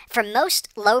 For most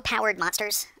low-powered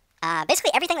monsters,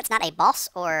 basically everything that's not a boss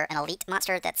or an elite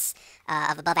monster that's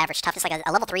of above average toughness, like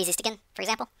a level 3 Zeestigan, for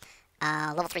example,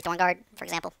 level 3 Thorngard, for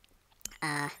example,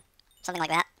 something like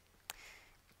that,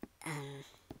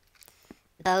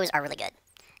 bows are really good.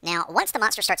 Now, once the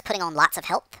monster starts putting on lots of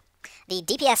health, the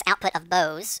DPS output of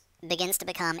bows begins to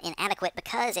become inadequate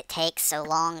because it takes so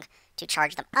long to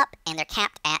charge them up, and they're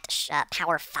capped at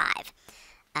power 5.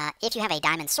 If you have a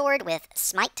diamond sword with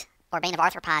Smite or Bane of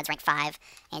Arthropods rank 5,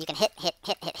 and you can hit,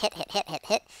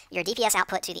 your DPS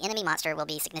output to the enemy monster will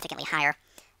be significantly higher,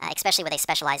 especially with a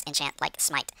specialized enchant like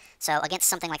Smite. So against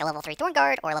something like a level 3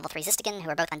 Thorngard or a level 3 Zeestigan, who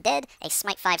are both undead, a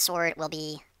Smite 5 sword will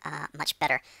be much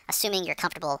better, assuming you're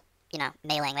comfortable, you know,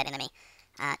 meleeing that enemy.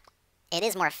 It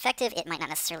is more effective. It might not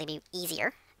necessarily be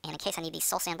easier. And in case I need these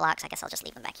soul sand blocks, I guess I'll just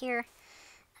leave them back here.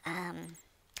 And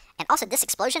also, this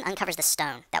explosion uncovers the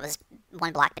stone that was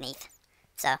one block beneath.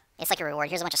 So it's like a reward.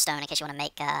 Here's a bunch of stone in case you want to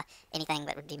make anything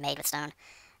that would be made with stone.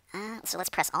 So let's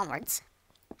press onwards.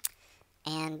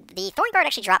 And the Thorngard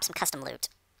actually dropped some custom loot.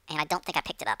 And I don't think I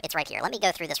picked it up. It's right here. Let me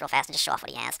go through this real fast and just show off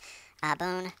what he has.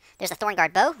 Bone. There's the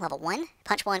Thorngard bow, level 1.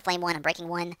 Punch 1, flame 1, and breaking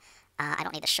 1. I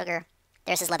don't need the sugar.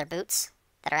 There's his leather boots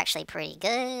that are actually pretty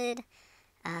good.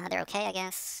 They're okay, I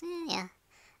guess. Yeah.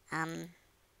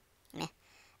 Meh.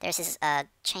 There's his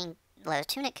chain leather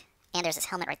tunic, and there's his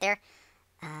helmet right there.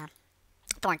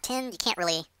 Thorn 10. You can't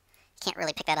really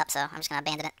pick that up, so I'm just gonna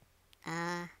abandon it.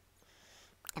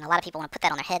 And a lot of people want to put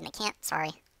that on their head, and they can't.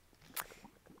 Sorry.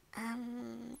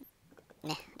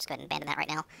 Nah. Just go ahead and abandon that right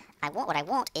now. What I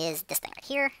want is this thing right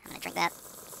here. I'm gonna drink that.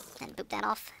 And boop that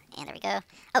off, and there we go.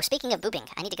 Oh, speaking of booping,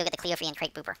 I need to go get the Cleophian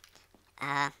crate booper.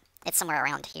 It's somewhere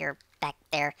around here, back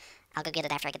there. I'll go get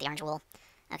it after I get the orange wool.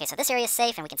 Okay, so this area is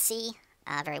safe, and we can see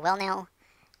very well now.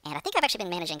 And I think I've actually been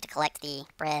managing to collect the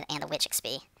bread and the witch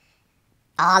XP.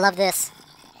 Oh, I love this.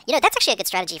 You know, that's actually a good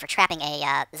strategy for trapping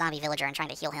a zombie villager and trying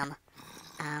to heal him.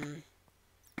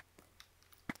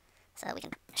 So we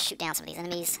can shoot down some of these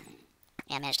enemies.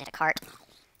 Yeah, I managed to hit a cart.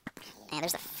 And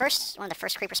there's one of the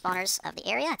first creeper spawners of the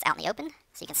area. It's out in the open,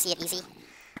 so you can see it easy.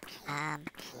 I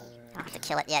don't have to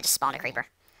kill it. Yeah, just spawn a creeper.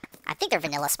 I think they're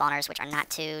vanilla spawners, which are not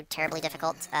too terribly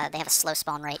difficult. They have a slow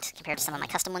spawn rate compared to some of my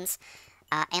custom ones.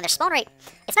 And their spawn rate,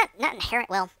 it's not inherent.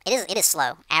 Well, it is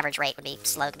slow. Average rate would be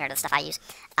slow compared to the stuff I use.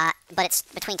 But it's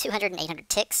between 200 and 800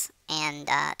 ticks, and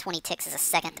 20 ticks is a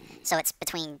second. So it's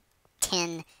between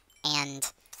 10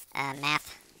 and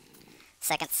math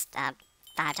seconds.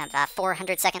 5 times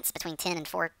 400 seconds between 10 and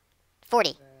 40.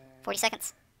 40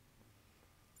 seconds.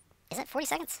 Is it 40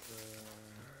 seconds?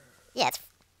 Yeah,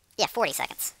 yeah, 40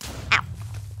 seconds. Ow.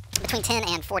 Between 10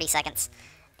 and 40 seconds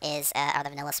are the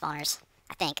vanilla spawners,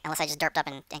 I think, unless I just derped up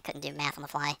and couldn't do math on the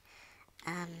fly.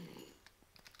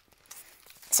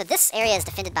 So this area is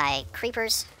defended by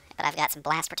creepers, but I've got some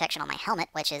blast protection on my helmet,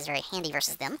 which is very handy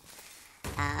versus them.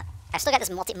 I've still got this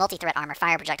multi-threat armor,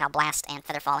 fire, projectile, blast, and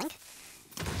feather falling.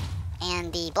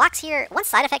 And the blocks here, one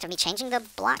side effect of me changing the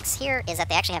blocks here is that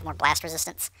they actually have more blast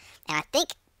resistance. And I think,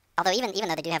 although even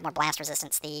though they do have more blast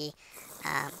resistance, the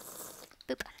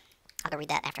boop. I'll go read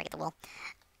that after I get the wool.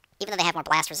 Even though they have more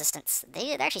blast resistance,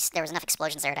 there was enough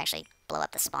explosions there to actually blow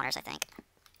up the spawners, I think.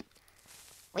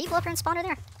 Will you blow up your own spawner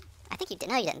there? I think you did.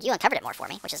 No, you didn't. You uncovered it more for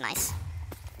me, which is nice.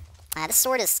 This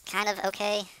sword is kind of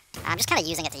okay. I'm just kind of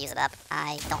using it to use it up.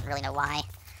 I don't really know why.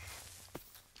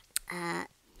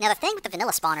 Now, the thing with the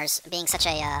vanilla spawners being such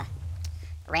a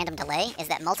random delay is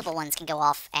that multiple ones can go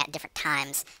off at different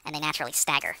times, and they naturally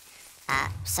stagger.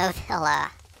 So they'll,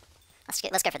 let's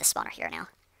go for the spawner here now.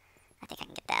 I think I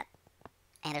can get that.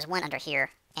 And there's one under here.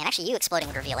 And actually, you exploding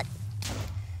would reveal it.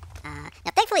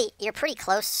 Now, thankfully, you're pretty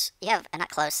close. You have, not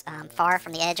close, far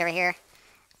from the edge over here.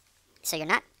 So you're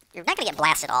not going to get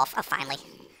blasted off. Oh, finally.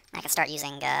 I can start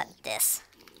using this.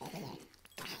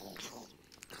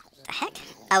 The heck?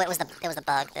 Oh, it was the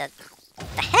bug. The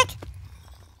heck?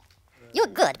 You were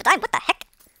good, but what the heck?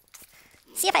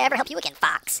 See if I ever help you again,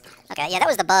 Fox. Okay, yeah, that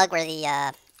was the bug where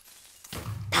the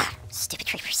stupid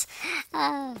creepers.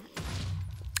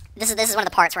 This is one of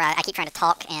the parts where I keep trying to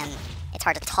talk, and it's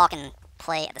hard to talk and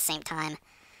play at the same time.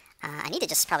 I need to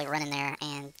just probably run in there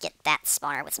and get that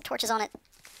spawner with some torches on it,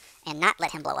 and not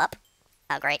let him blow up.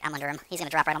 Oh, great, I'm under him. He's going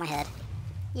to drop right on my head.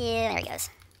 Yeah, there he goes.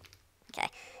 Okay,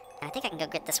 and I think I can go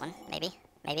get this one, maybe.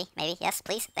 Maybe, yes,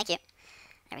 please, thank you.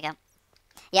 There we go.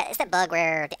 Yeah, it's that bug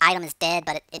where the item is dead,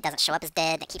 but it doesn't show up as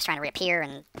dead, and it keeps trying to reappear,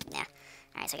 and yeah.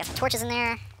 Alright, so we got some torches in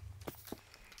there.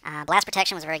 Blast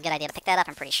protection was a very good idea to pick that up,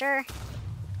 I'm pretty sure.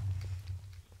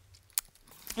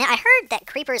 Now, I heard that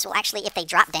creepers will actually, if they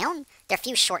drop down, their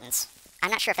fuse shortens. I'm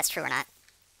not sure if that's true or not.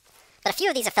 But a few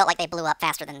of these have felt like they blew up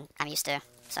faster than I'm used to,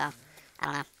 so I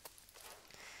don't know.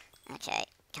 Okay,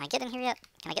 can I get in here yet?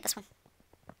 Can I get this one?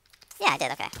 Yeah, I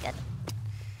did, okay, good.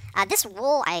 This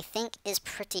wool, I think, is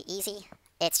pretty easy.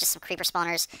 It's just some creeper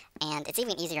spawners, and it's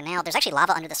even easier now. There's actually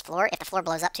lava under this floor. If the floor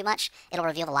blows up too much, it'll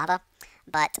reveal the lava.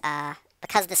 But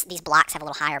because these blocks have a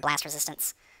little higher blast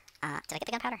resistance... did I get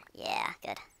the gunpowder? Yeah,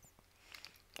 good.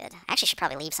 Good. I actually should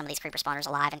probably leave some of these creeper spawners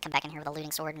alive and come back in here with a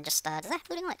looting sword and just... does that have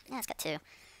looting on it? Yeah, it's got 2.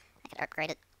 I could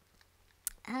upgrade it.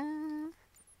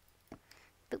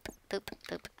 Boop, boop,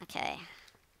 boop. Okay.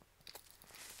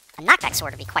 A knockback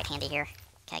sword would be quite handy here.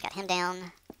 Okay, I got him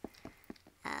down.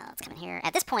 Let's come in here.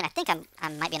 At this point, I think I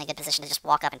might be in a good position to just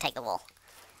walk up and take the wool.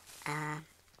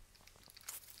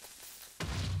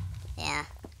 Yeah.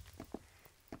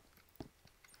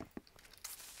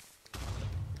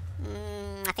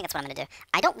 I think that's what I'm going to do.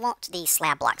 I don't want these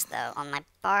slab blocks, though. On my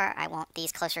bar, I want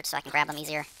these closer so I can grab them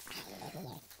easier.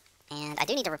 And I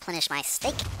do need to replenish my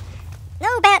steak.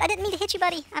 No, Bat! I didn't mean to hit you,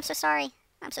 buddy. I'm so sorry.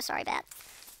 I'm so sorry, Bat.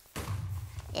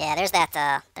 Yeah, there's that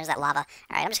lava.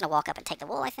 Alright, I'm just going to walk up and take the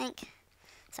wool, I think.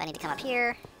 So I need to come up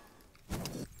here.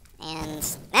 And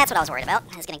that's what I was worried about,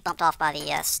 is getting bumped off by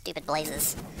the stupid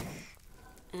blazes.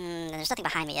 There's nothing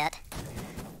behind me yet.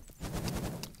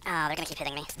 Oh, they're going to keep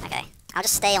hitting me. Okay. I'll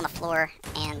just stay on the floor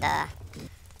and,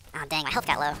 oh, dang, my health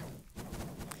got low.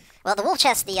 Well, the wool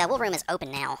chest, the wool room is open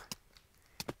now.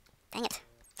 Dang it.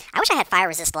 I wish I had fire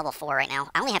resist level 4 right now.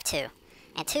 I only have 2.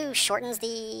 And 2 shortens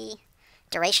the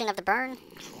duration of the burn,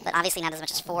 but obviously not as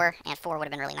much as 4, and 4 would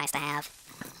have been really nice to have.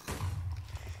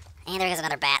 And there goes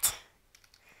another bat.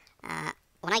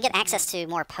 When I get access to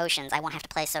more potions, I won't have to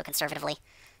play so conservatively.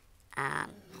 I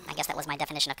guess that was my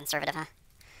definition of conservative, huh?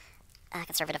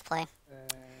 Conservative play.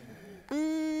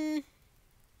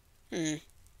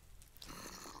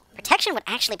 Protection would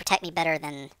actually protect me better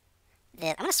than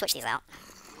this. I'm going to switch these out,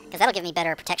 because that'll give me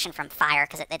better protection from fire,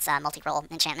 because it's a multi-roll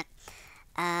enchantment.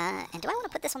 And do I want to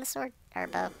put this on the sword, or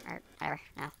bow, or whatever?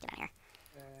 No, get out of here.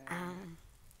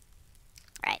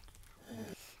 Right.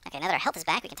 Okay, now that our health is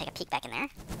back, we can take a peek back in there.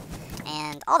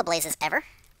 And all the blazes ever.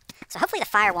 So hopefully the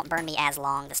fire won't burn me as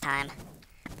long this time.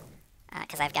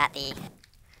 Because I've got the...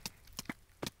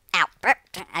 Ow!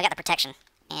 I got the protection.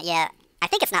 And yeah, I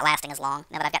think it's not lasting as long,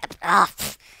 now that I've got the... Oh,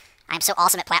 I'm so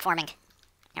awesome at platforming.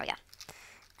 There we go.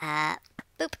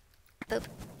 Boop. Boop.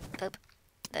 Boop.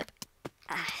 Boop.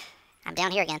 I'm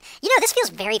down here again. You know, this feels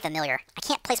very familiar. I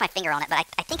can't place my finger on it, but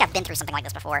I think I've been through something like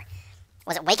this before.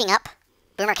 Was it waking up,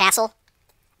 Boomer Castle,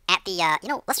 at the, you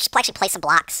know, let's just actually place some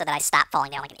blocks so that I stop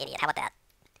falling down like an idiot. How about that?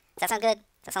 Does that sound good?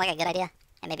 Does that sound like a good idea?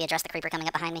 And maybe address the creeper coming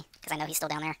up behind me, because I know he's still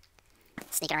down there,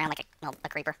 sneaking around like a, well, a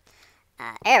creeper.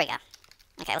 There we go.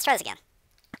 Okay, let's try this again.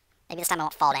 Maybe this time I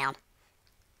won't fall down.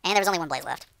 And there was only one blaze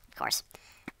left, of course.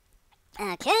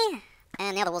 Okay,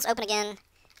 and now the wool's open again.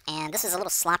 And this is a little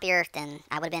sloppier than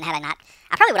I would have been had I not.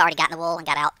 I probably would have already gotten the wool and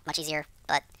got out much easier,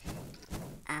 but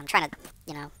I'm trying to,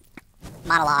 you know,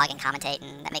 monologue and commentate,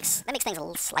 and that makes things a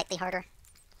little slightly harder.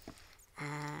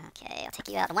 Okay, I'll take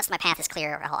you out. And once my path is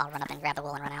clear, I'll run up and grab the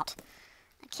wool and run out.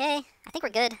 Okay, I think we're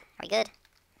good. Are we good?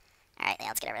 Alright, yeah,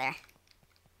 let's get over there.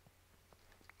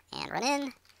 And run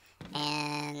in.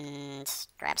 And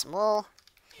grab some wool.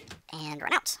 And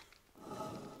run out.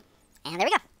 And there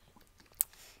we go.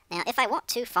 Now, if I want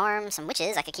to farm some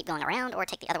witches, I could keep going around or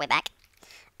take the other way back.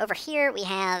 Over here, we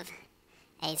have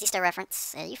a Zisto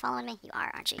reference. Are you following me? You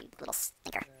are, aren't you, you little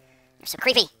stinker? You're so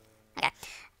creepy. Okay.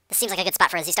 This seems like a good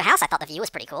spot for a Zisto house. I thought the view was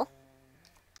pretty cool.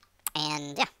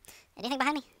 And, yeah. Anything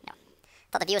behind me? No.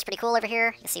 Thought the view was pretty cool over here.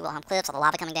 You can see Wilhelm Cliffs, all the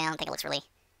lava coming down. I think it looks really,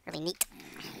 really neat.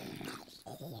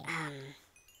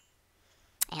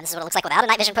 And this is what it looks like without a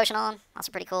night vision potion on. Also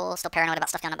pretty cool. Still paranoid about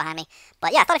stuff coming up behind me.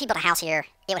 But, yeah, I thought if you built a house here,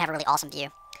 it would have a really awesome view.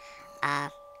 I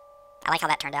like how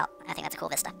that turned out. I think that's a cool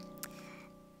vista.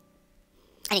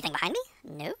 Anything behind me?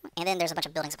 No. And then there's a bunch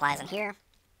of building supplies in here.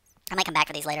 I might come back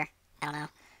for these later. I don't know.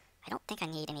 I don't think I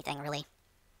need anything, really.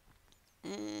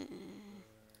 I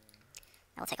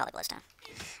will take all the glowstone.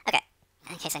 Okay.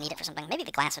 In case I need it for something. Maybe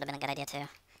the glass would have been a good idea, too.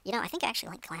 You know, I think I actually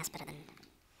like glass better than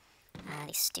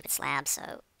these stupid slabs,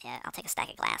 so, yeah, I'll take a stack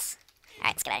of glass.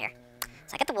 Alright, let's get out of here.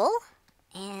 So I got the wool,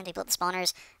 and we built the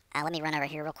spawners. Let me run over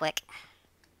here real quick.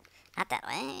 Not that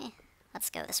way. Let's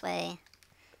go this way.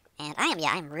 And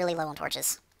I'm really low on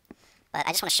torches. But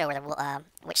I just want to show where the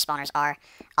witch spawners are.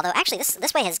 Although, actually,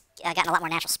 this way has gotten a lot more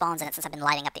natural spawns in it since I've been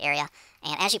lighting up the area.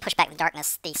 And as you push back the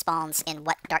darkness, the spawns in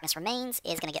what darkness remains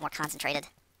is going to get more concentrated.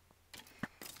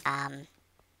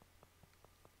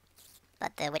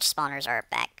 But the witch spawners are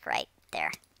back right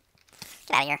there.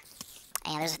 Get out of here.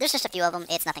 And there's just a few of them.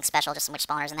 It's nothing special, just some witch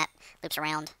spawners, and that loops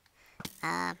around.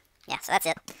 Yeah, so that's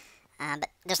it. But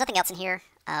there's nothing else in here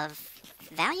of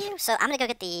value, so I'm going to go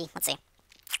get the, let's see,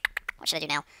 what should I do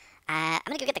now? I'm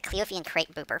going to go get the Cleophian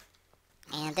Crate Booper,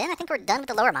 and then I think we're done with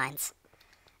the lower mines.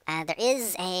 There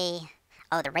is a,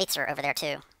 oh, the Wraiths are over there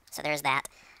too, so there's that.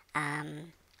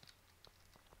 Doing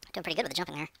pretty good with the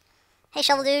jumping there. Hey,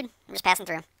 Shovel Dude, I'm just passing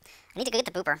through. I need to go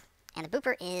get the Booper, and the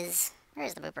Booper is, where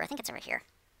is the Booper? I think it's over here.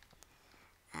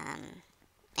 And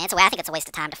it's I think it's a waste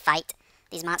of time to fight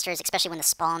these monsters, especially when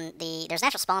there's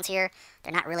natural spawns here.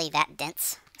 They're not really that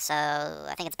dense, so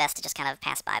I think it's best to just kind of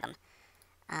pass by them.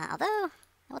 Although,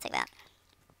 we'll take that.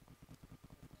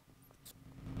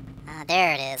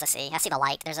 There it is, I see the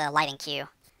light. There's a lighting queue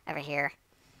over here.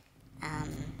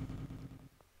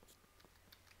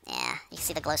 Yeah, you can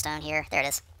see the glowstone here. There it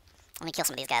is. Let me kill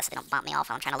some of these guys so they don't bump me off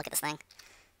while I'm trying to look at this thing.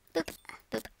 Boop,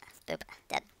 boop, boop,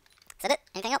 dead. Is that it?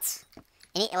 Anything else?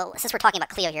 Well, since we're talking about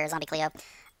Cleo here, Zombie Cleo,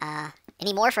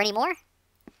 any more for any more?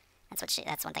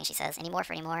 That's one thing she says. Any more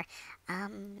for any more?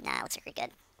 Nah, looks pretty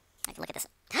good. I can look at this.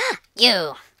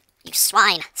 You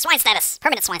swine! Swine status!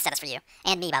 Permanent swine status for you.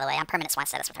 And me, by the way. I'm permanent swine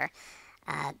status with her.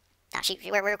 No,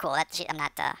 we're cool. I'm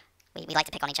not, we like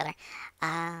to pick on each other.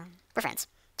 We're friends.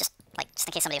 Just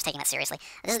in case somebody was taking that seriously.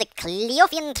 This is the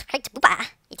Cleophian Crate Boopa.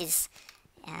 It is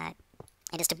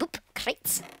to boop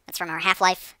crates. That's from our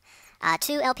Half-Life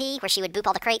 2 LP, where she would boop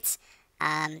all the crates.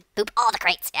 Boop all the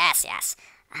crates. Yes, yes.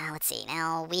 Let's see.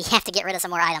 Now, we have to get rid of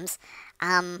some more items.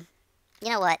 You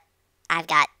know what? I'm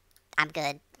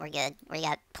good. We're good. We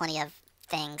got plenty of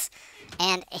things.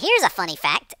 And here's a funny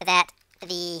fact, that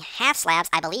the half slabs,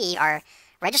 I believe, are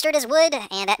registered as wood,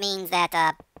 and that means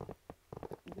that,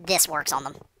 this works on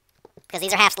them. Because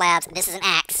these are half slabs, this is an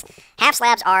axe. Half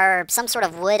slabs are some sort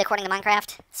of wood, according to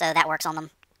Minecraft, so that works on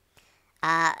them.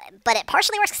 But it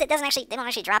partially works because they don't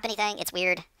actually drop anything. It's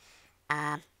weird.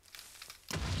 And,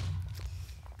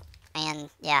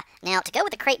 yeah. Now, to go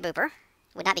with the crate booper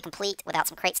would not be complete without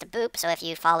some crates to boop, so if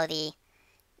you follow the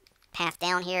path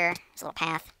down here, there's a little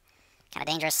path, kind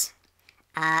of dangerous,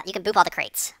 you can boop all the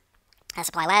crates.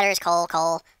 Supply ladders, coal,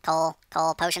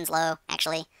 potions low,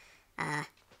 actually.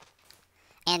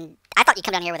 And I thought you'd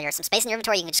come down here where there's some space in your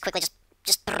inventory, you can just quickly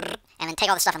and then take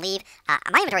all the stuff and leave.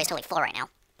 My inventory is totally full right now.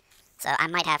 So I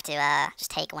might have to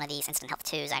just take one of these instant health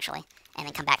 2s, actually, and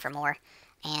then come back for more.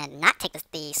 And not take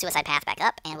the suicide path back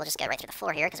up, and we'll just go right through the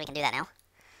floor here, because we can do that now.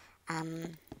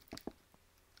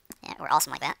 Yeah, we're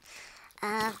awesome like that.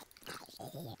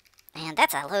 And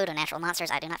that's a load of natural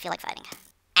monsters I do not feel like fighting.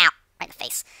 Ow! Right in the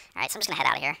face. Alright, so I'm just going to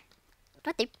head out of here.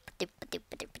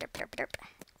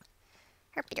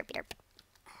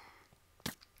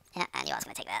 Yeah, I knew I was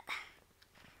going to take that.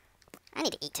 I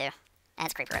need to eat, too.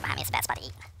 That's a creeper right behind me. It's a bad spot to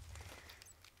eat.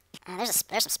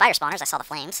 There's some spider spawners. I saw the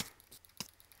flames.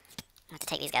 I have to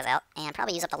take these guys out and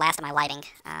probably use up the last of my lighting,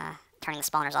 turning the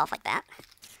spawners off like that.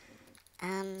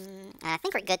 I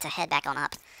think we're good to head back on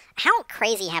up. How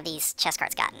crazy have these chest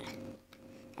carts gotten?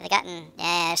 Have they gotten...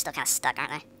 Yeah, they're still kind of stuck,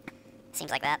 aren't they?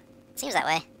 Seems like that. Seems that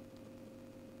way.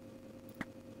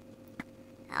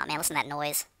 Oh, man, listen to that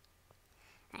noise.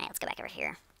 Alright, let's go back over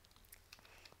here.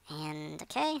 And,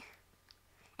 okay.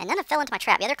 And none of them fell into my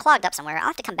trap. Yeah, they're clogged up somewhere. I'll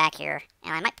have to come back here,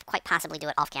 and I might quite possibly do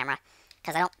it off camera,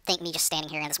 because I don't think me just standing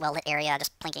here in this well-lit area,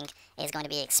 just plinking, is going to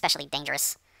be especially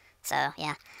dangerous. So,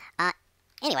 yeah.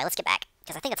 Anyway, let's get back,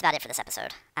 because I think that's about it for this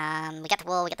episode. We got the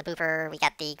wool, we got the booper, we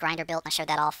got the grinder built, and I showed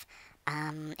that off.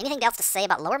 Anything else to say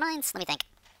about lower mines? Let me think.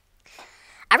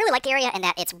 I really like the area in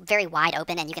that it's very wide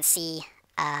open, and you can see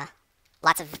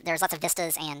there's lots of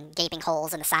vistas and gaping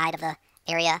holes in the side of the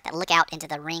area that look out into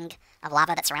the ring of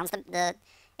lava that surrounds the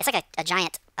it's like a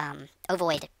giant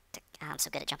ovoid, I'm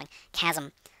so good at jumping,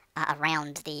 chasm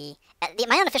around the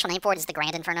my unofficial name for it is the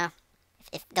Grand Inferno.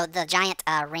 If the giant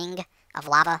ring of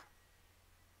lava,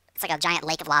 it's like a giant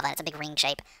lake of lava. It's a big ring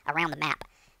shape around the map,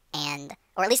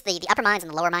 or at least the upper mines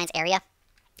and the lower mines area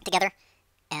together.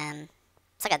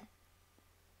 It's like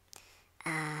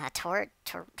a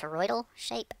toroidal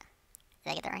shape.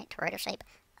 Did I get that right? Toroidal shape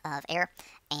of air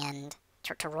and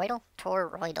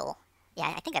toroidal.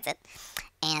 Yeah, I think that's it.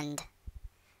 And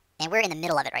we're in the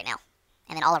middle of it right now.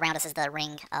 And then all around us is the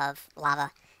ring of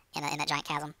lava in that giant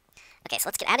chasm. Okay, so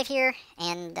let's get out of here.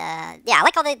 And yeah, I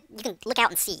like all you can look out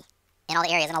and see in all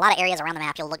the areas. In a lot of areas around the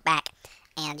map, you'll look back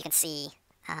and you can see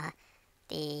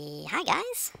hi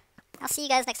guys. I'll see you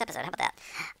guys next episode. How about that?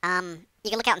 You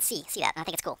can look out and see that, and I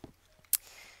think it's cool.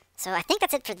 So I think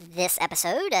that's it for this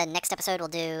episode. Next episode we'll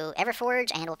do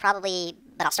Everforge, and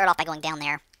but I'll start off by going down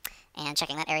there and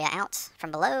checking that area out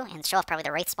from below, and show off probably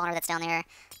the Wraith spawner that's down there.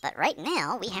 But right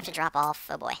now, we have to drop off,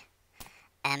 oh boy.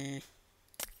 Don't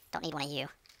need one of you.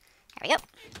 There we go.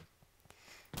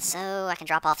 So I can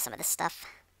drop off some of this stuff.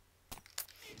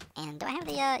 And do I have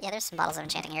the, yeah, there's some bottles of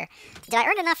enchanting here. Did I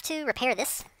earn enough to repair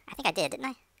this? I think I did, didn't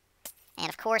I? And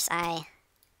of course I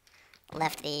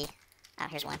left oh,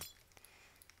 here's one.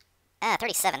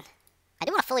 37. I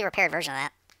do want a fully repaired version of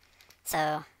that.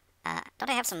 So, don't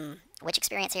I have some witch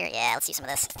experience here? Yeah, let's see some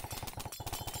of this.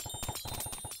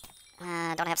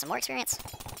 Don't I have some more experience?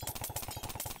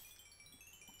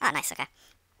 Ah, nice, okay.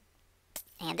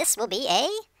 And this will be a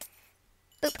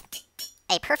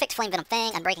perfect flame venom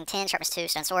fang, unbreaking 10, sharpness 2,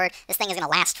 stone sword. This thing is going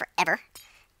to last forever.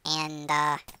 And,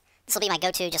 this will be my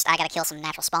go-to, I gotta kill some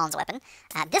natural spawns weapon.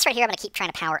 This right here I'm going to keep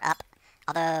trying to power up.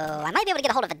 Although, I might be able to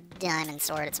get a hold of a diamond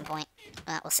sword at some point.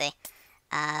 We'll see.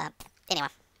 Anyway.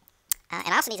 And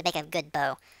I also need to make a good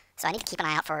bow. So I need to keep an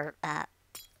eye out for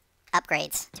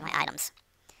upgrades to my items.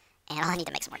 And I'll need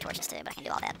to make some more torches too, but I can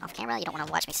do all that off camera. You don't want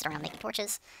to watch me sit around making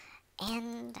torches.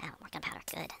 And, more gunpowder.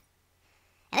 Good. And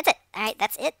that's it. Alright,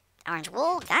 that's it. Orange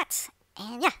wool, got.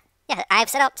 And yeah, I've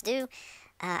set out to do...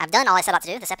 I've done all I set out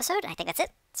to do this episode, and I think that's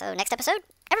it. So next episode,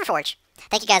 Everforge.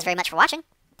 Thank you guys very much for watching.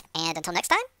 And until next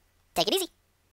time, take it easy.